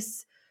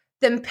base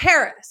than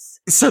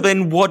Paris. So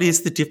then what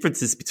is the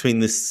differences between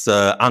this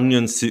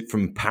onion soup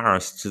from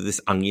Paris to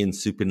this onion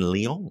soup in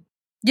Lyon?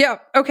 Yeah,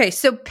 okay.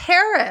 So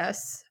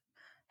Paris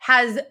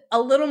has a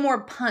little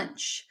more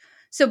punch.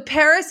 So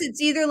Paris, it's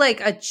either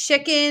like a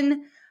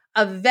chicken,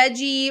 a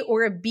veggie,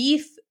 or a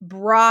beef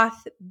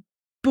broth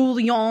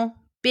bouillon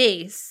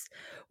base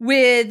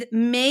with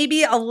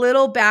maybe a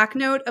little back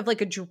note of like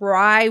a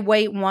dry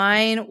white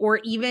wine or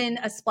even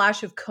a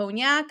splash of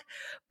cognac.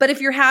 But if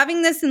you're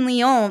having this in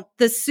Lyon,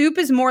 the soup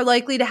is more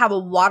likely to have a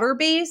water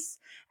base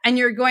and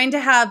you're going to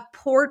have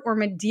port or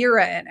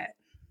Madeira in it.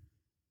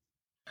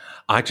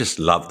 I just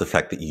love the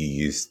fact that you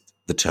used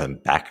the term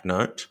back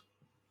note.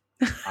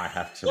 I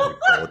have to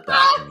record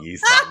that and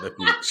use that in the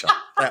future.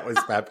 That was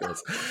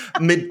fabulous.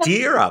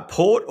 Madeira,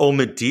 port or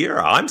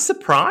Madeira. I'm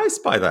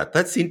surprised by that.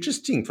 That's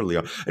interesting for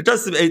Lyon.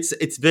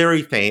 It's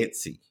very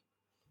fancy,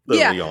 the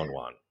Lyon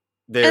one.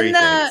 Very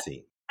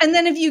fancy. And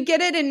then if you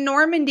get it in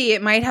Normandy,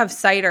 it might have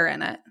cider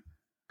in it.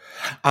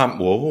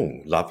 Whoa,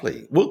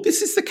 lovely. Well,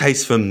 this is the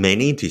case for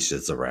many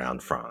dishes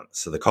around France.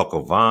 So the coq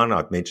au vin,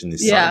 I've mentioned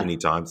this so many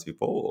times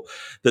before,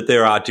 that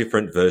there are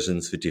different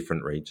versions for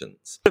different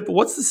regions. But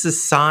what's the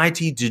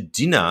Société du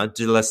Dîner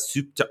de la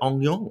Soupe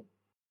d'Oignon?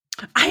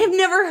 I have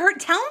never heard.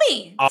 Tell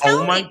me. Oh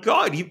Tell my me.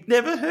 God, you've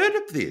never heard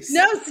of this?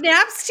 No,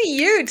 snaps to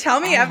you. Tell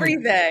me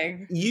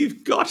everything.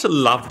 You've got to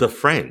love the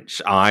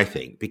French, I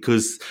think,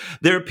 because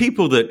there are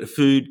people that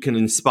food can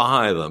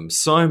inspire them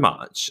so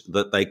much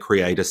that they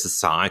create a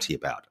society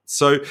about it.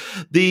 So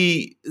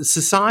the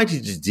Society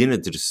de Dinner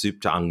de Soupe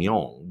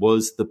d'Oignon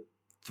was the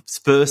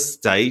first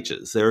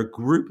stages. They're a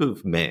group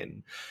of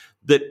men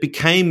that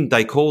became,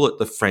 they call it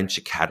the French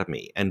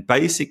Academy. And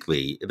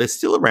basically, they're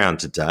still around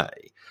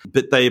today,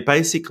 but they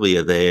basically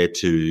are there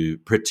to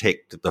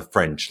protect the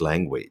French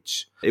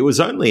language. It was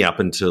only up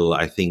until,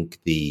 I think,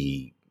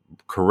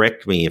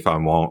 correct me if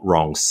I'm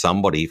wrong,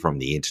 somebody from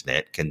the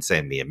internet can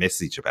send me a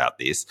message about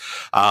this,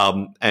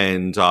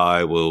 and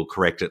I will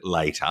correct it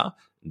later.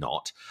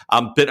 Not.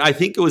 But I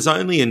think it was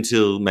only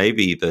until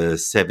maybe the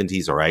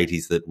 70s or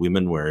 80s that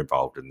women were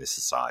involved in this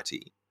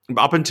society.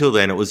 Up until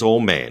then, it was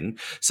all men.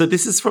 So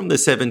this is from the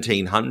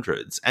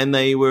 1700s. And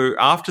they were,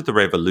 after the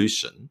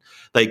revolution,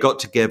 they got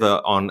together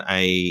on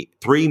a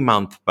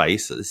 3-month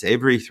basis.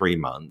 Every 3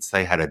 months,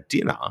 they had a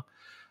dinner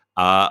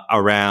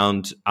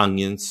around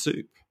onion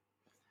soup.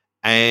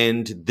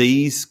 And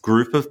these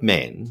group of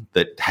men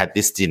that had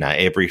this dinner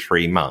every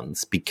 3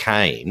 months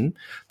became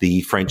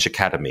the French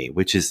Academy,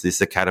 which is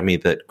this academy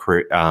that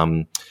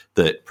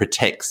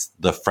protects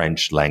the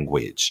French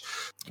language.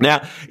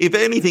 Now, if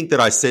anything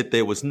that I said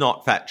there was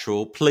not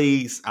factual,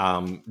 please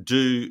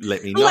do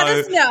let me know. Let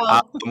us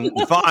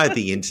know. Via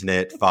the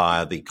internet,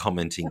 via the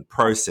commenting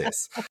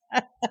process.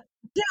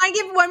 Can I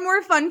give one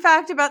more fun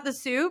fact about the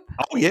soup?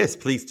 Oh, yes,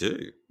 please do.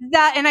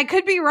 And I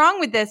could be wrong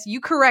with this. You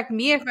correct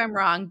me if I'm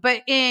wrong.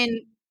 But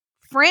in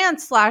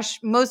France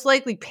 / most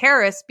likely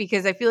Paris,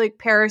 because I feel like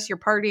Paris, you're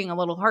partying a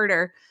little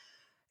harder,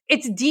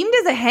 it's deemed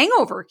as a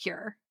hangover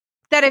cure.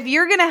 That if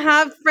you're going to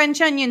have French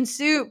onion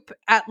soup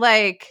at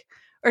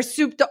or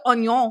soupe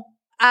d'oignon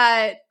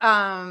at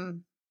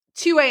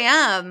 2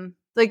 a.m.,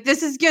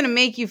 this is going to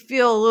make you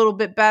feel a little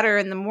bit better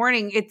in the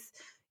morning. It's,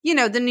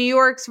 the New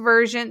York's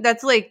version.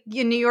 That's like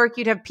in New York,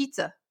 you'd have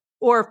pizza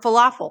or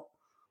falafel.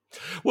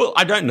 Well,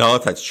 I don't know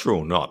if that's true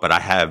or not, but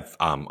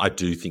I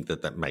do think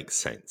that makes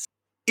sense.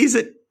 Is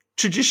it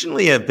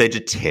traditionally a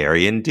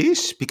vegetarian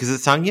dish because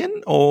it's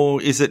onion, or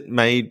is it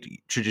made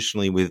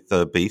traditionally with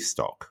beef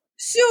stock?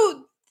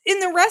 So in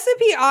the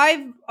recipe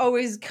I've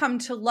always come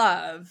to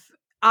love,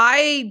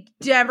 I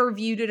never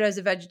viewed it as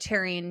a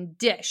vegetarian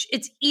dish.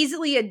 It's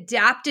easily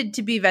adapted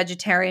to be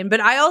vegetarian, but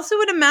I also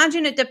would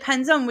imagine it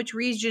depends on which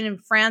region in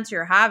France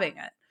you're having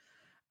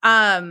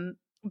it.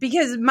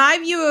 Because my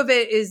view of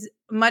it is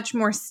much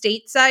more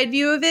stateside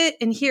view of it.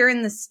 And here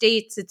in the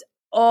States, it's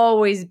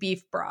always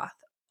beef broth,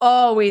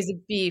 always a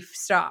beef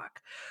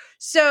stock.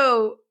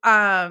 So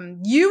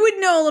you would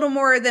know a little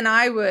more than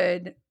I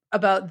would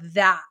about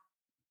that,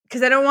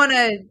 because I don't want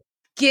to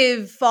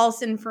give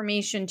false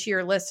information to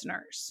your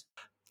listeners.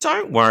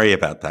 Don't worry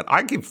about that.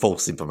 I give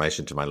false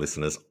information to my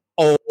listeners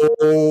all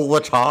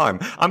the time.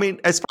 I mean,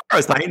 as far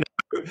as they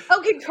know.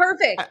 Okay,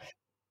 perfect.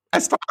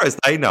 As far as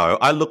they know,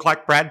 I look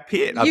like Brad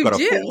Pitt. I've got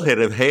a full head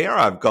of hair.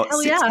 I've got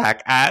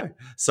six-pack abs.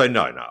 So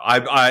no.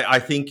 I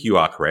think you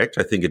are correct.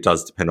 I think it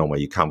does depend on where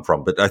you come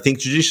from. But I think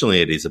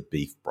traditionally it is a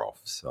beef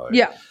broth. So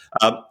yeah.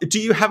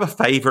 Do you have a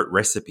favorite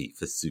recipe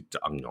for soupe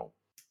d'oignon?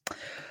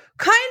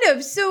 Kind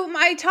of. So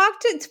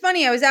it's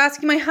funny. I was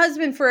asking my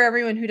husband, for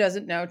everyone who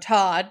doesn't know,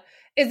 Todd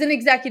is an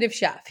executive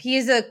chef. He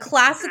is a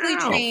classically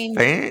trained,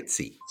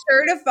 fancy,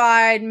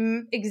 certified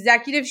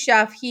executive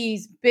chef.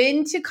 He's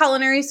been to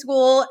culinary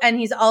school, and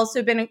he's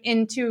also been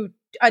into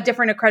a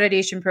different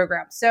accreditation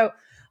program. So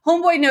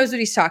homeboy knows what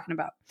he's talking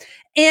about.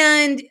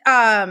 And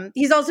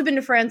he's also been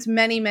to France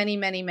many, many,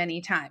 many, many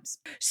times.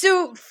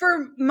 So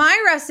for my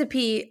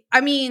recipe,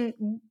 I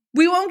mean,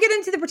 we won't get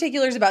into the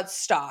particulars about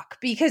stock,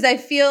 because I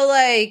feel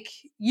like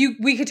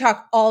we could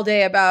talk all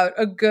day about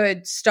a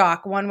good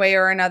stock one way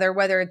or another,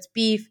 whether it's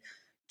beef,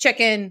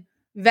 chicken,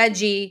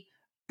 veggie,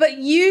 but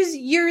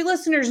your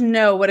listeners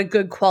know what a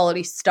good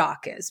quality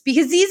stock is,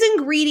 because these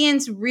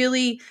ingredients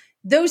really,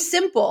 though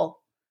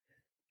simple,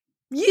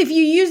 if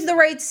you use the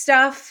right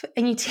stuff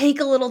and you take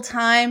a little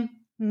time,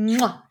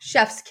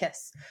 chef's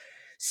kiss.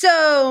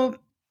 So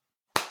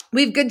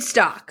we have good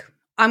stock.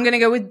 I'm going to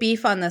go with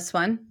beef on this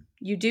one.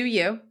 You do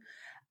you.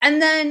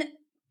 And then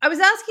I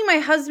was asking my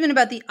husband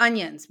about the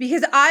onions,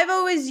 because I've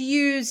always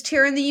used,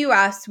 here in the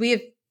US, we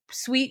have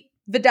sweet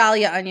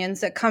Vidalia onions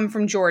that come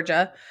from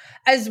Georgia,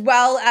 as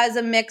well as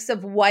a mix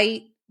of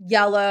white,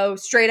 yellow,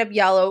 straight up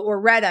yellow, or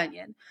red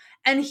onion.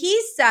 And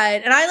he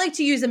said, and I like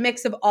to use a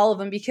mix of all of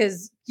them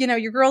because,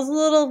 your girl's a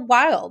little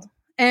wild,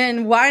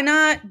 and why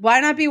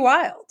not be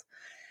wild?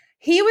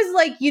 He was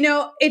like,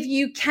 if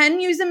you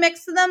can use a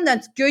mix of them,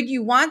 that's good.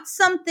 You want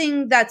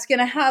something that's going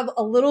to have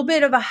a little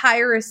bit of a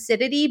higher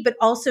acidity, but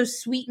also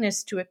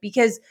sweetness to it,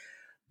 because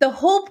the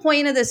whole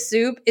point of the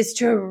soup is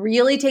to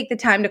really take the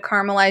time to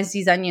caramelize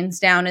these onions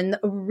down in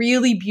a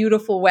really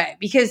beautiful way,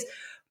 because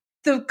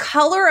the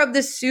color of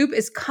the soup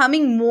is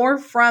coming more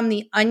from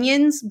the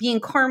onions being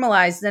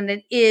caramelized than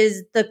it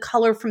is the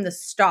color from the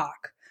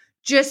stock.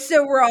 Just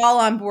so we're all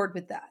on board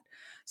with that.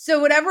 So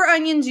whatever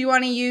onions you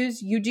want to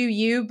use, you do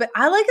you. But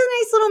I like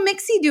a nice little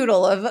mixy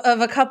doodle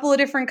of a couple of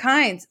different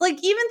kinds. Like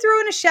even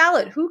throw in a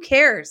shallot. Who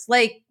cares?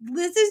 Like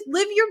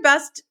live your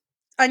best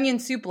onion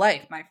soup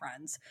life, my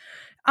friends.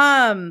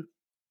 And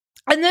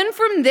then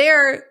from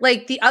there,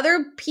 like the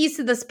other piece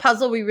of this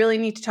puzzle we really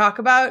need to talk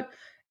about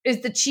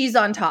is the cheese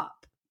on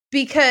top.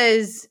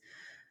 Because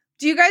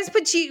do you guys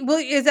put cheese? Well,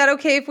 is that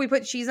okay if we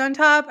put cheese on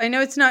top? I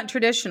know it's not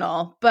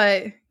traditional,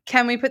 but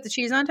can we put the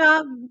cheese on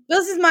top?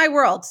 This is my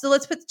world, so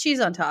let's put the cheese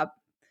on top.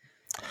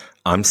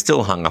 I'm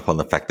still hung up on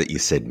the fact that you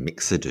said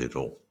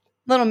mixadoodle.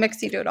 Little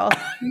mixy doodle.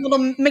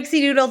 Little mixy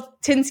doodle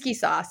Tinsky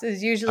sauce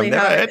is usually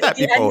I've never heard that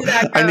before.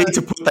 That I need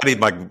to put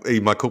that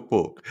in my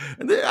cookbook.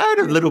 And then I had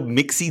a little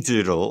mixy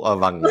doodle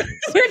of onions.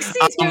 Mixy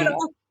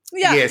doodle.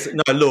 Yeah. Yes.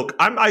 No, look,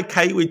 I'm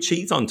okay with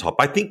cheese on top.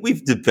 I think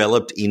we've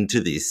developed into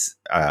this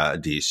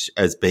dish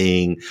as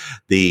being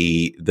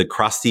the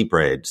crusty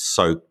bread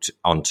soaked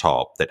on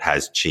top that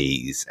has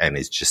cheese and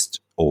is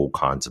just all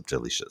kinds of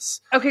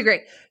delicious. Okay,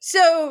 great.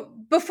 So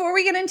before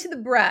we get into the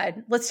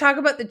bread, let's talk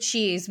about the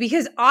cheese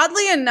because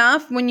oddly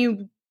enough, when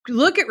you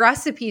look at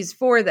recipes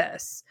for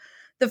this,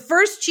 the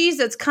first cheese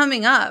that's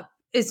coming up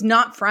is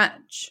not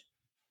French.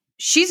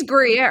 She's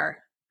Gruyere.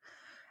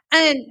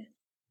 And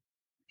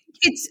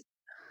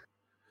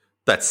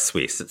that's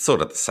Swiss. It's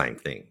sort of the same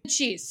thing.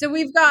 Cheese. So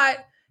we've got,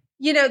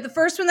 the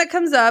first one that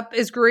comes up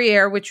is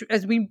Gruyere, which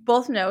as we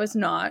both know is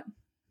not.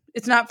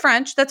 It's not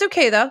French. That's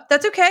okay though.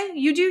 That's okay.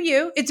 You do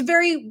you. It's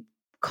very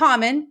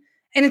common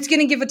and it's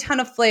going to give a ton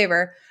of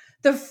flavor.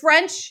 The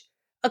French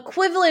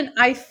equivalent,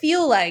 I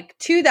feel like,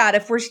 to that,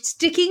 if we're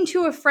sticking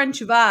to a French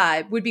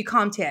vibe, would be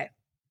Comté.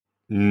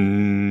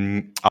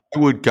 I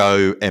would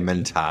go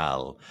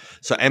Emmental.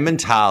 So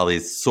Emmental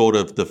is sort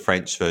of the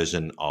French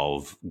version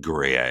of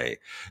Gruyere.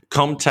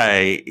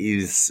 Comté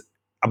is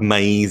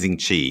amazing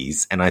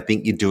cheese, and I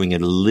think you're doing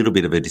it a little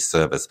bit of a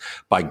disservice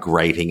by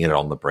grating it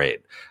on the bread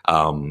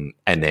and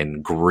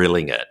then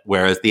grilling it.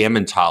 Whereas the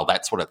Emmental,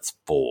 that's what it's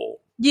for.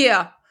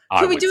 Yeah.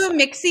 Can we do a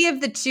mixie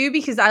of the two?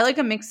 Because I like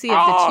a mixie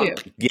of the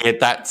two. Yeah,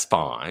 that's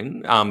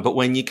fine. But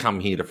when you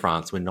come here to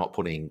France, we're not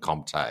putting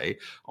Comté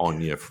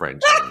on your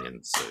French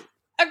onion soup.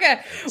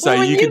 Okay. So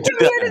well, you can do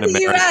that in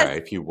America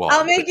if you want.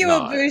 I'll make you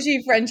a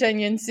bougie French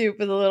onion soup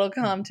with a little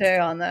Comté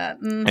on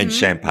that. Mm-hmm. And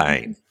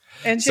champagne.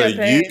 So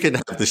you can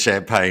have the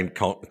champagne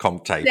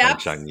Comté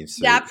French onion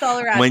soup. That's all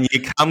around. When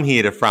you come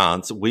here to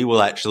France, we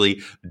will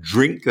actually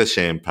drink the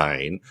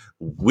champagne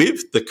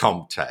with the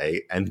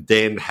Comté and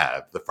then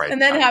have the French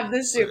and then have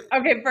the soup.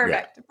 Okay,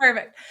 perfect. Yeah.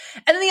 Perfect.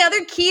 And then the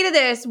other key to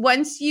this,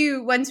 once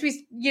you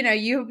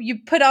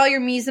put all your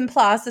mise en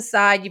place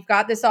aside, you've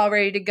got this all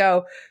ready to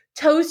go.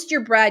 Toast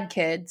your bread,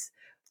 kids.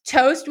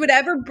 Toast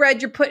whatever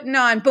bread you're putting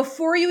on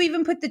before you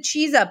even put the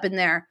cheese up in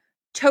there.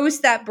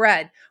 Toast that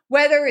bread.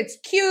 Whether it's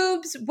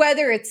cubes,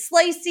 whether it's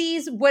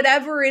slices,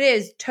 whatever it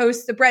is,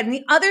 toast the bread. And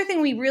the other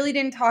thing we really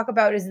didn't talk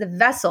about is the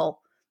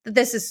vessel that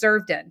this is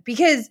served in.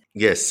 Because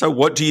yes, so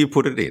what do you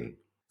put it in?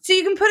 So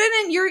you can put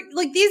it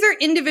in these are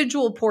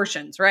individual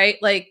portions, right?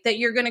 Like that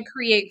you're going to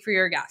create for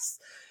your guests.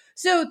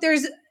 So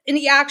there's an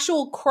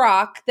actual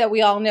crock that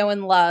we all know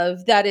and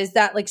love that is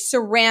that like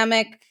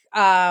ceramic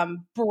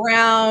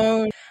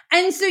brown.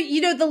 And so,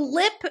 the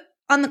lip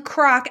on the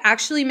crock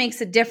actually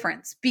makes a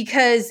difference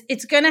because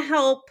it's going to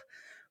help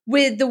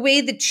with the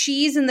way the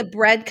cheese and the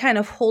bread kind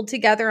of hold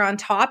together on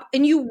top.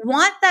 And you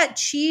want that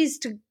cheese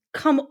to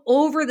come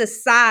over the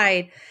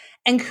side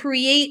and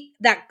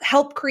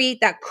help create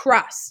that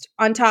crust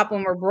on top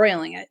when we're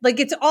broiling it. Like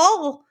it's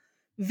all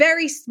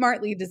very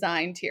smartly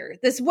designed here.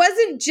 This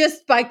wasn't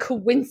just by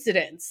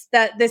coincidence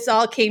that this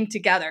all came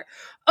together.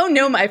 Oh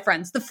no, my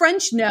friends, the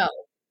French know.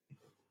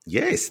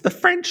 Yes, the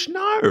French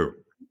know.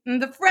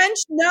 The French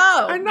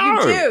know. I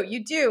know.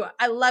 You do.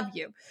 I love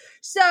you.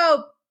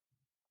 So,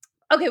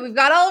 okay, we've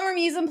got all of our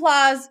mise en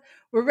place.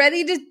 We're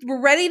ready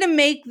to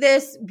make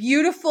this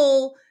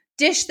beautiful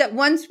dish that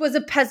once was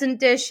a peasant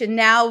dish and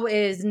now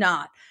is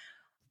not.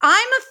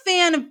 I'm a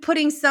fan of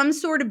putting some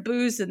sort of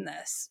booze in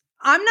this.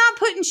 I'm not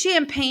putting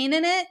champagne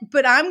in it,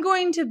 but I'm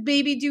going to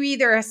maybe do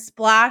either a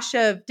splash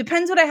of,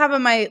 depends what I have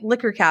on my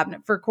liquor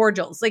cabinet for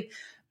cordials. Like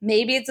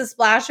maybe it's a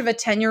splash of a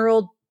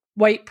 10-year-old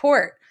white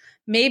port.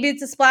 Maybe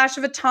it's a splash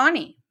of a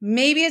tawny.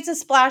 Maybe it's a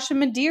splash of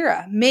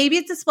Madeira. Maybe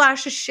it's a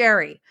splash of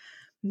sherry.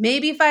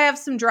 Maybe if I have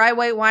some dry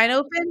white wine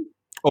open.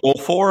 All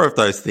four of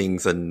those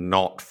things are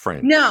not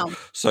French. No.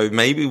 So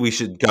maybe we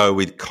should go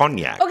with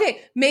cognac.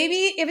 Okay,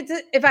 maybe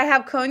if I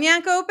have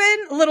cognac open,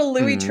 a little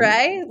Louis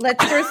Trey,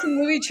 let's throw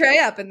some Louis Trey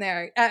up in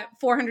there at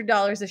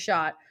 $400 a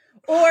shot.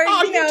 Or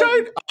you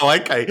don't. Oh,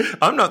 okay.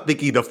 I'm not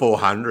thinking the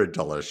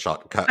 $400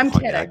 shot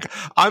cognac. Kidding.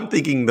 I'm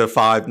thinking the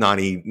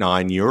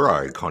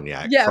 €5.99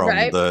 cognac from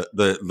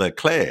the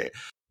Claire.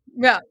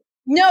 Yeah.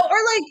 No,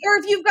 or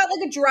if you've got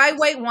like a dry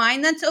white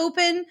wine that's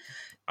open.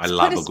 I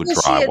love a good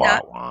dry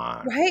white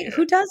wine. Right? Yeah.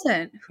 Who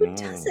doesn't? Who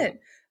doesn't?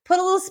 Put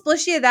a little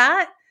splishy of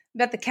that. I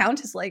bet the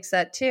Countess likes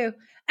that too.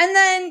 And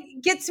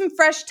then get some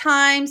fresh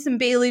thyme, some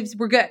bay leaves.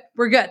 We're good.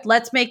 We're good.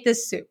 Let's make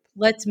this soup.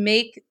 Let's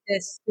make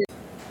this soup.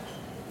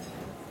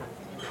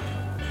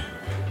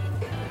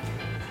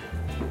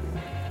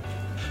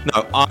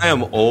 No, I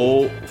am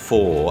all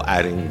for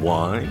adding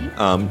wine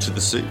to the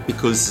soup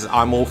because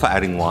I'm all for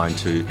adding wine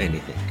to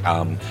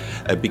anything.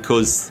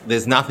 Because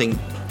there's nothing,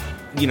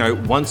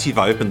 once you've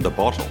opened the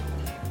bottle,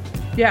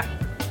 Yeah.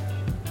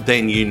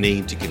 then you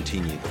need to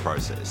continue the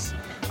process.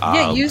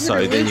 Use it so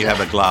or then lose you it.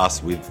 have a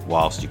glass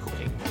whilst you're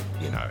cooking,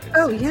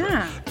 Oh,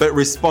 yeah. But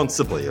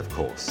responsibly, of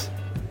course.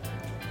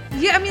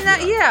 Yeah, I mean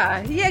that.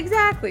 Yeah,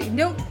 exactly.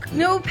 No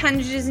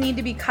appendages need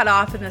to be cut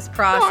off in this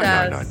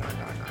process. No.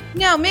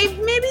 No, maybe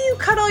you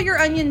cut all your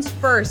onions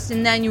first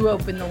and then you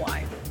open the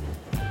wine.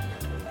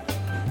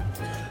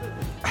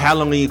 How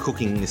long are you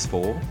cooking this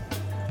for?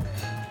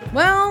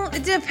 Well,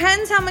 it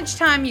depends how much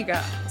time you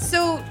got.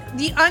 So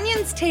the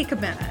onions take a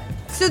minute.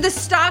 So the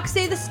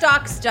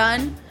stock's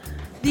done.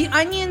 The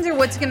onions are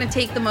what's going to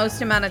take the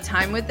most amount of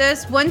time with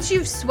this. Once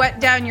you've sweat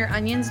down your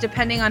onions,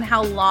 depending on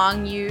how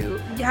long you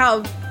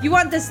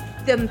want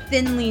them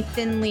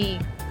thinly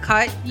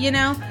cut,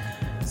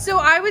 So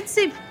I would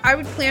say I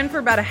would plan for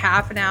about a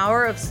half an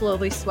hour of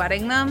slowly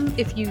sweating them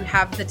if you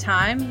have the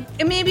time.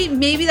 And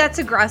maybe that's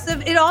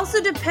aggressive. It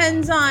also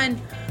depends on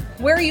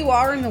where you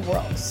are in the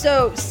world.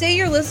 So say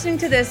you're listening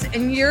to this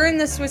and you're in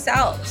the Swiss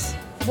Alps.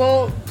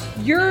 Well,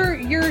 your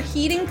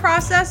heating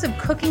process of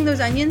cooking those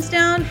onions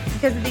down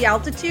because of the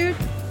altitude,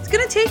 it's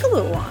going to take a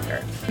little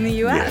longer in the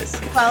U.S.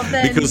 Yes. Well,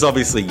 then, because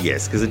obviously,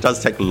 yes, because it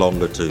does take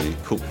longer to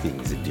cook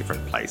things in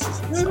different places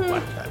and stuff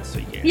like that. So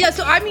yeah. Yeah,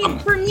 so I mean,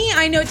 for me,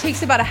 I know it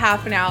takes about a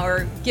half an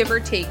hour, give or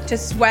take, to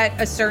sweat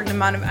a certain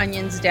amount of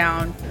onions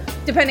down,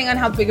 depending on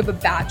how big of a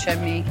batch I'm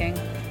making.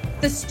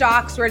 The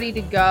stock's ready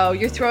to go.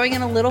 You're throwing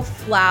in a little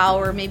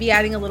flour, maybe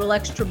adding a little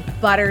extra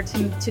butter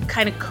to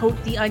kind of coat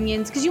the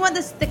onions because you want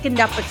this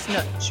thickened up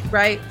snooch,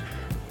 right?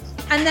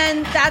 And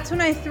then that's when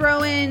I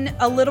throw in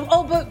a little,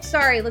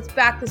 let's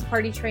back this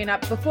party train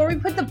up. Before we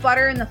put the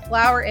butter and the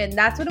flour in,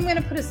 that's when I'm going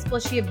to put a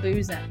splishy of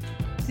booze in.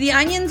 So the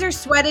onions are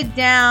sweated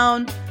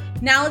down.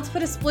 Now let's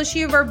put a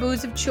splishy of our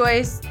booze of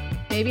choice.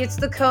 Maybe it's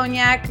the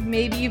cognac.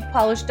 Maybe you've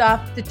polished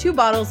off the 2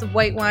 bottles of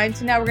white wine.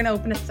 So now we're going to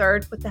open a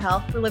third. What the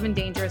hell? We're living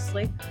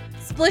dangerously.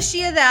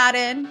 Splishy of that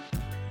in.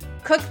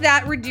 Cook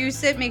that,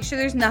 reduce it, make sure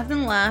there's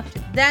nothing left.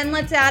 Then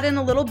let's add in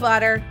a little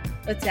butter.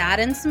 Let's add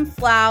in some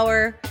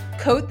flour.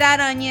 Coat that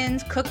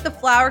onions. Cook the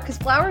flour because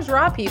flour is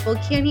raw, people.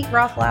 You can't eat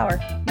raw flour.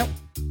 Nope.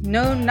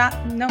 No,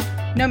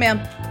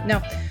 ma'am.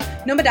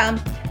 No, madame.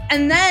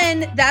 And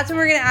then that's when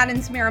we're going to add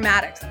in some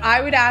aromatics.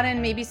 I would add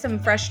in maybe some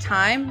fresh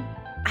thyme.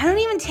 I don't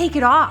even take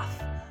it off.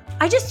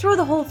 I just throw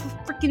the whole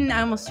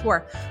I almost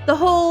swore, the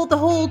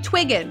whole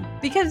twig in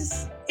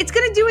because it's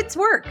going to do its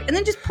work. And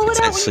then just pull it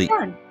out when you're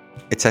done.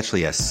 It's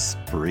actually a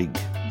sprig.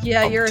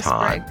 Yeah, of you're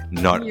thyme. a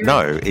sprig.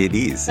 No, it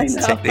is.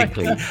 It's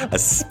technically a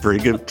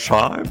sprig of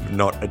thyme,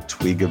 not a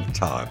twig of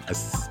thyme. A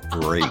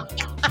sprig.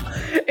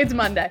 It's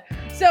Monday.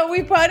 So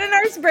we put in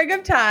our sprig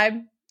of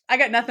thyme. I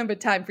got nothing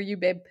but time for you,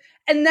 babe.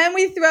 And then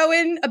we throw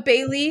in a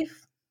bay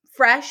leaf,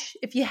 fresh,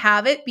 if you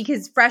have it,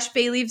 because fresh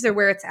bay leaves are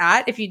where it's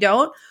at. If you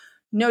don't,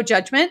 no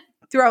judgment.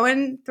 Throw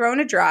in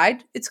a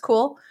dried. It's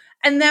cool.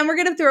 And then we're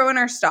going to throw in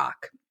our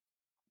stock.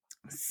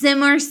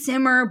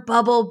 Simmer,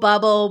 bubble,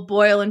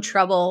 boil and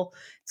trouble.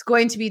 It's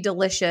going to be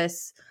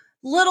delicious.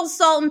 Little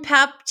salt and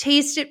pep.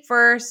 Taste it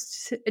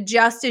first.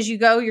 Adjust as you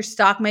go. Your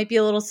stock might be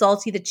a little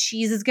salty. The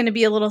cheese is going to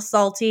be a little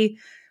salty.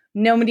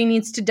 Nobody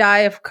needs to die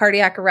of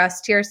cardiac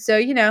arrest here. So,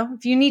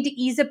 if you need to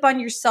ease up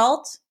on your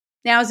salt,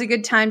 now is a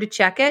good time to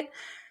check it.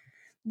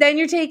 Then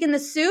you're taking the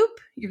soup,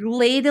 you're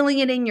ladling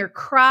it in your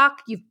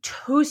crock, you've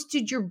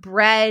toasted your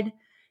bread.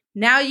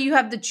 Now you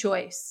have the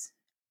choice.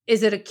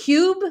 Is it a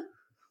cube?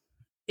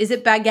 Is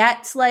it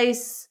baguette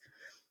slice?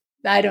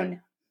 I don't know.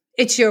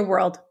 It's your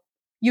world.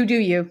 You do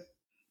you.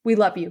 We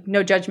love you.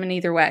 No judgment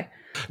either way.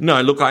 No,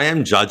 look, I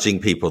am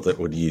judging people that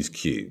would use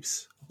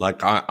cubes.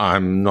 Like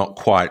I'm not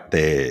quite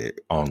there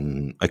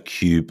on a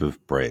cube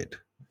of bread.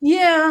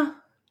 Yeah.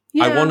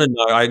 I want to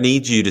know, I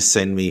need you to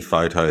send me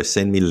photos,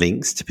 send me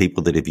links to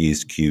people that have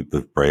used cube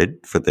of bread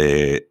for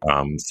their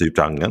soup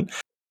onion.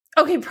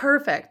 Okay,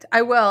 perfect.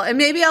 I will. And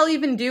maybe I'll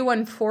even do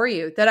one for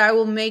you that I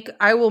will make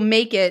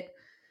it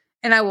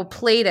and I will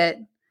plate it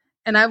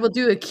and I will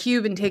do a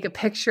cube and take a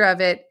picture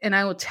of it and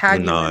I will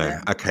tag you in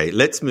it. Okay,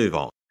 let's move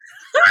on.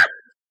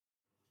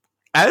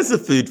 As a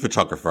food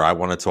photographer, I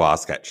wanted to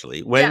ask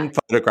actually, when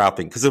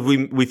photographing, because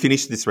we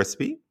finished this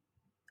recipe?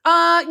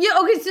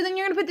 Okay, so then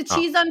you're going to put the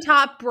cheese on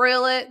top,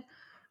 broil it,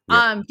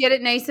 get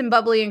it nice and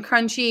bubbly and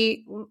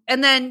crunchy.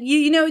 And then,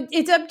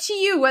 it's up to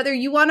you whether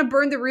you want to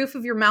burn the roof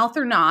of your mouth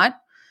or not.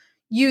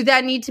 You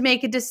then need to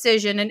make a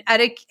decision, an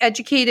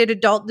educated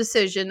adult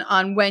decision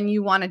on when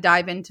you want to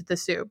dive into the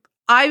soup.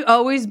 I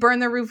always burn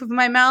the roof of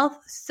my mouth.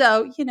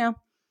 So,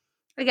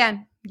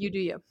 again, you do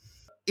you.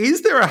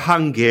 Is there a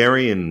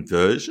Hungarian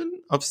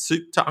version of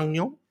soup to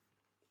onion?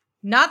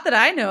 Not that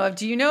I know of.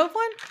 Do you know of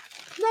one?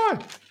 No.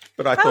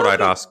 But I thought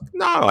I'd ask.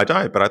 No, I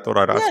don't. But I thought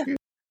I'd ask you.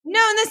 No,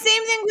 and the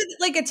same thing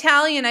with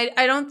Italian.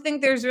 I don't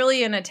think there's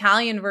really an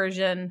Italian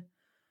version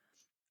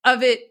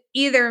of it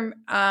either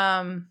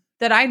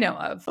that I know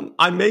of.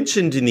 I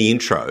mentioned in the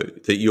intro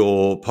that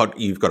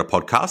you've got a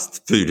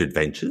podcast, Food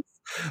Adventures.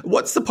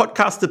 What's the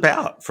podcast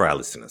about for our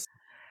listeners?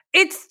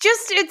 I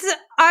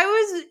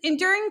was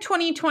during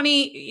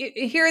 2020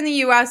 here in the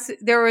US,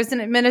 there was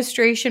an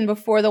administration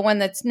before the one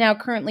that's now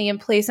currently in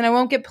place. And I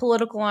won't get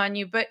political on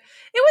you, but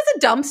it was a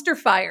dumpster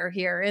fire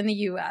here in the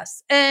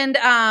US. And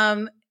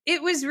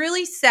it was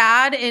really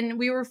sad and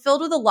we were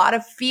filled with a lot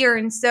of fear.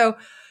 And so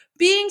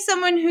being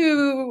someone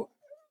who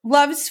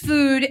loves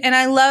food and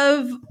I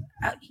love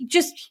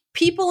just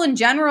people in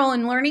general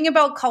and learning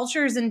about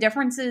cultures and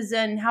differences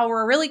and how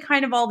we're really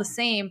kind of all the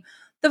same.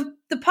 The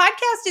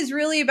podcast is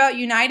really about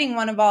uniting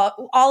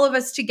all of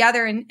us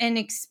together and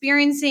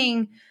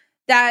experiencing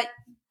that,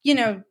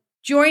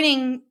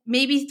 joining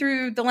maybe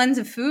through the lens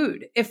of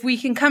food. If we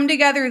can come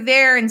together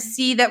there and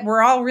see that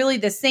we're all really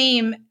the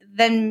same,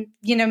 then,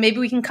 maybe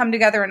we can come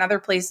together in other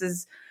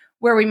places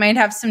where we might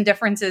have some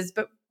differences.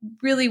 But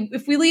really,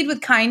 if we lead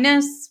with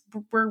kindness,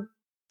 we're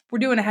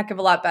doing a heck of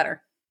a lot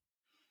better.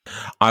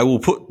 I will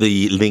put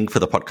the link for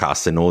the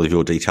podcast and all of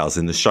your details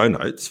in the show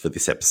notes for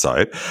this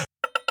episode.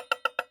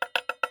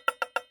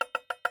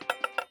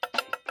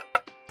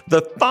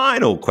 The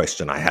final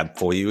question I have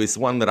for you is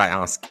one that I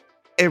ask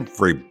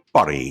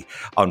everybody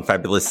on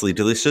Fabulously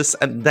Delicious,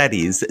 and that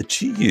is,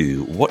 to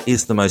you, what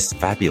is the most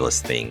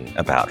fabulous thing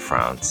about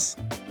France?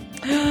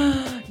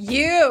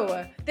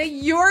 That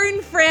you're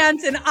in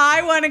France and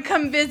I want to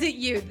come visit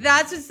you.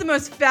 That's just the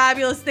most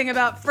fabulous thing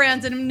about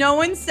France. And if no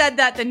one said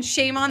that, then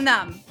shame on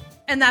them.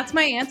 And that's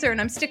my answer,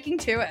 and I'm sticking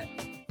to it.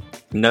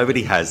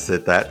 Nobody has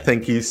said that.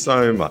 Thank you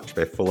so much,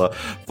 Beth Fuller,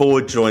 for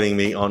joining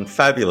me on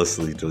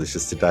Fabulously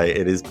Delicious today.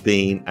 It has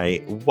been a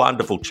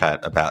wonderful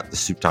chat about the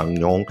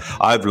soutagnon.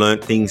 I've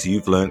learnt things,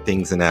 you've learnt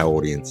things, and our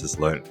audience has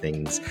learnt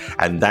things,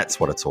 and that's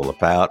what it's all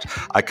about.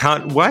 I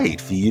can't wait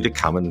for you to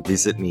come and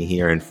visit me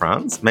here in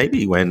France,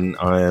 maybe when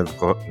I've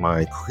got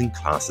my cooking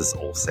classes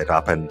all set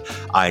up and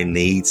I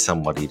need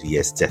somebody to,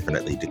 yes,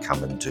 definitely to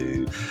come and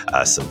do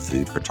some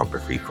food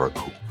photography for a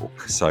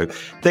cookbook. So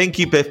thank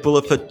you, Beth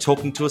Fuller, for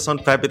talking to us on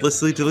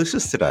Fabulously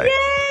Delicious today.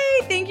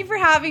 Yay! Thank you for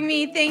having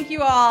me. Thank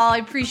you all. I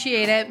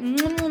appreciate it.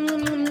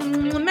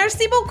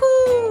 Merci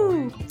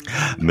beaucoup.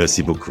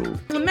 Merci beaucoup.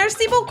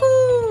 Merci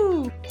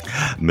beaucoup.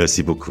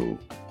 Merci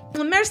beaucoup.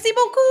 Merci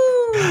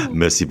beaucoup.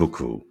 Merci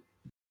beaucoup.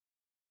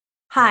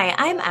 Hi,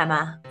 I'm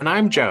Emma. And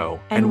I'm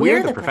Joe. And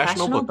we're the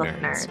Professional Book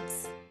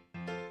Nerds.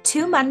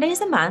 2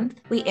 Mondays a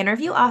month, we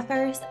interview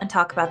authors and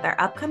talk about their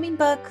upcoming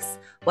books,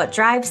 what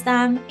drives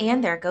them,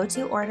 and their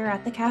go-to order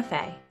at the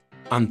cafe.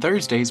 On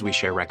Thursdays, we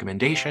share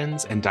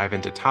recommendations and dive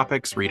into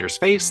topics readers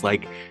face,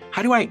 like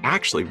how do I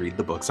actually read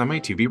the books on my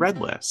to-be-read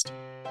list?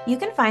 You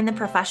can find the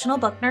Professional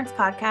Book Nerds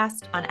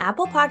podcast on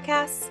Apple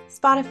Podcasts,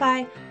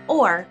 Spotify,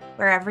 or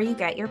wherever you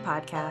get your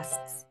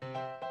podcasts.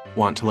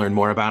 Want to learn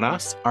more about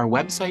us? Our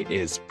website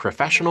is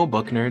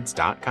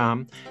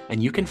professionalbooknerds.com,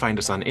 and you can find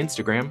us on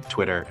Instagram,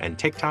 Twitter, and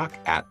TikTok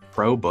at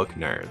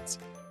ProBookNerds.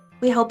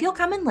 We hope you'll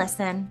come and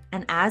listen,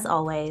 and as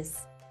always,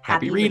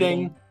 Happy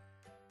reading.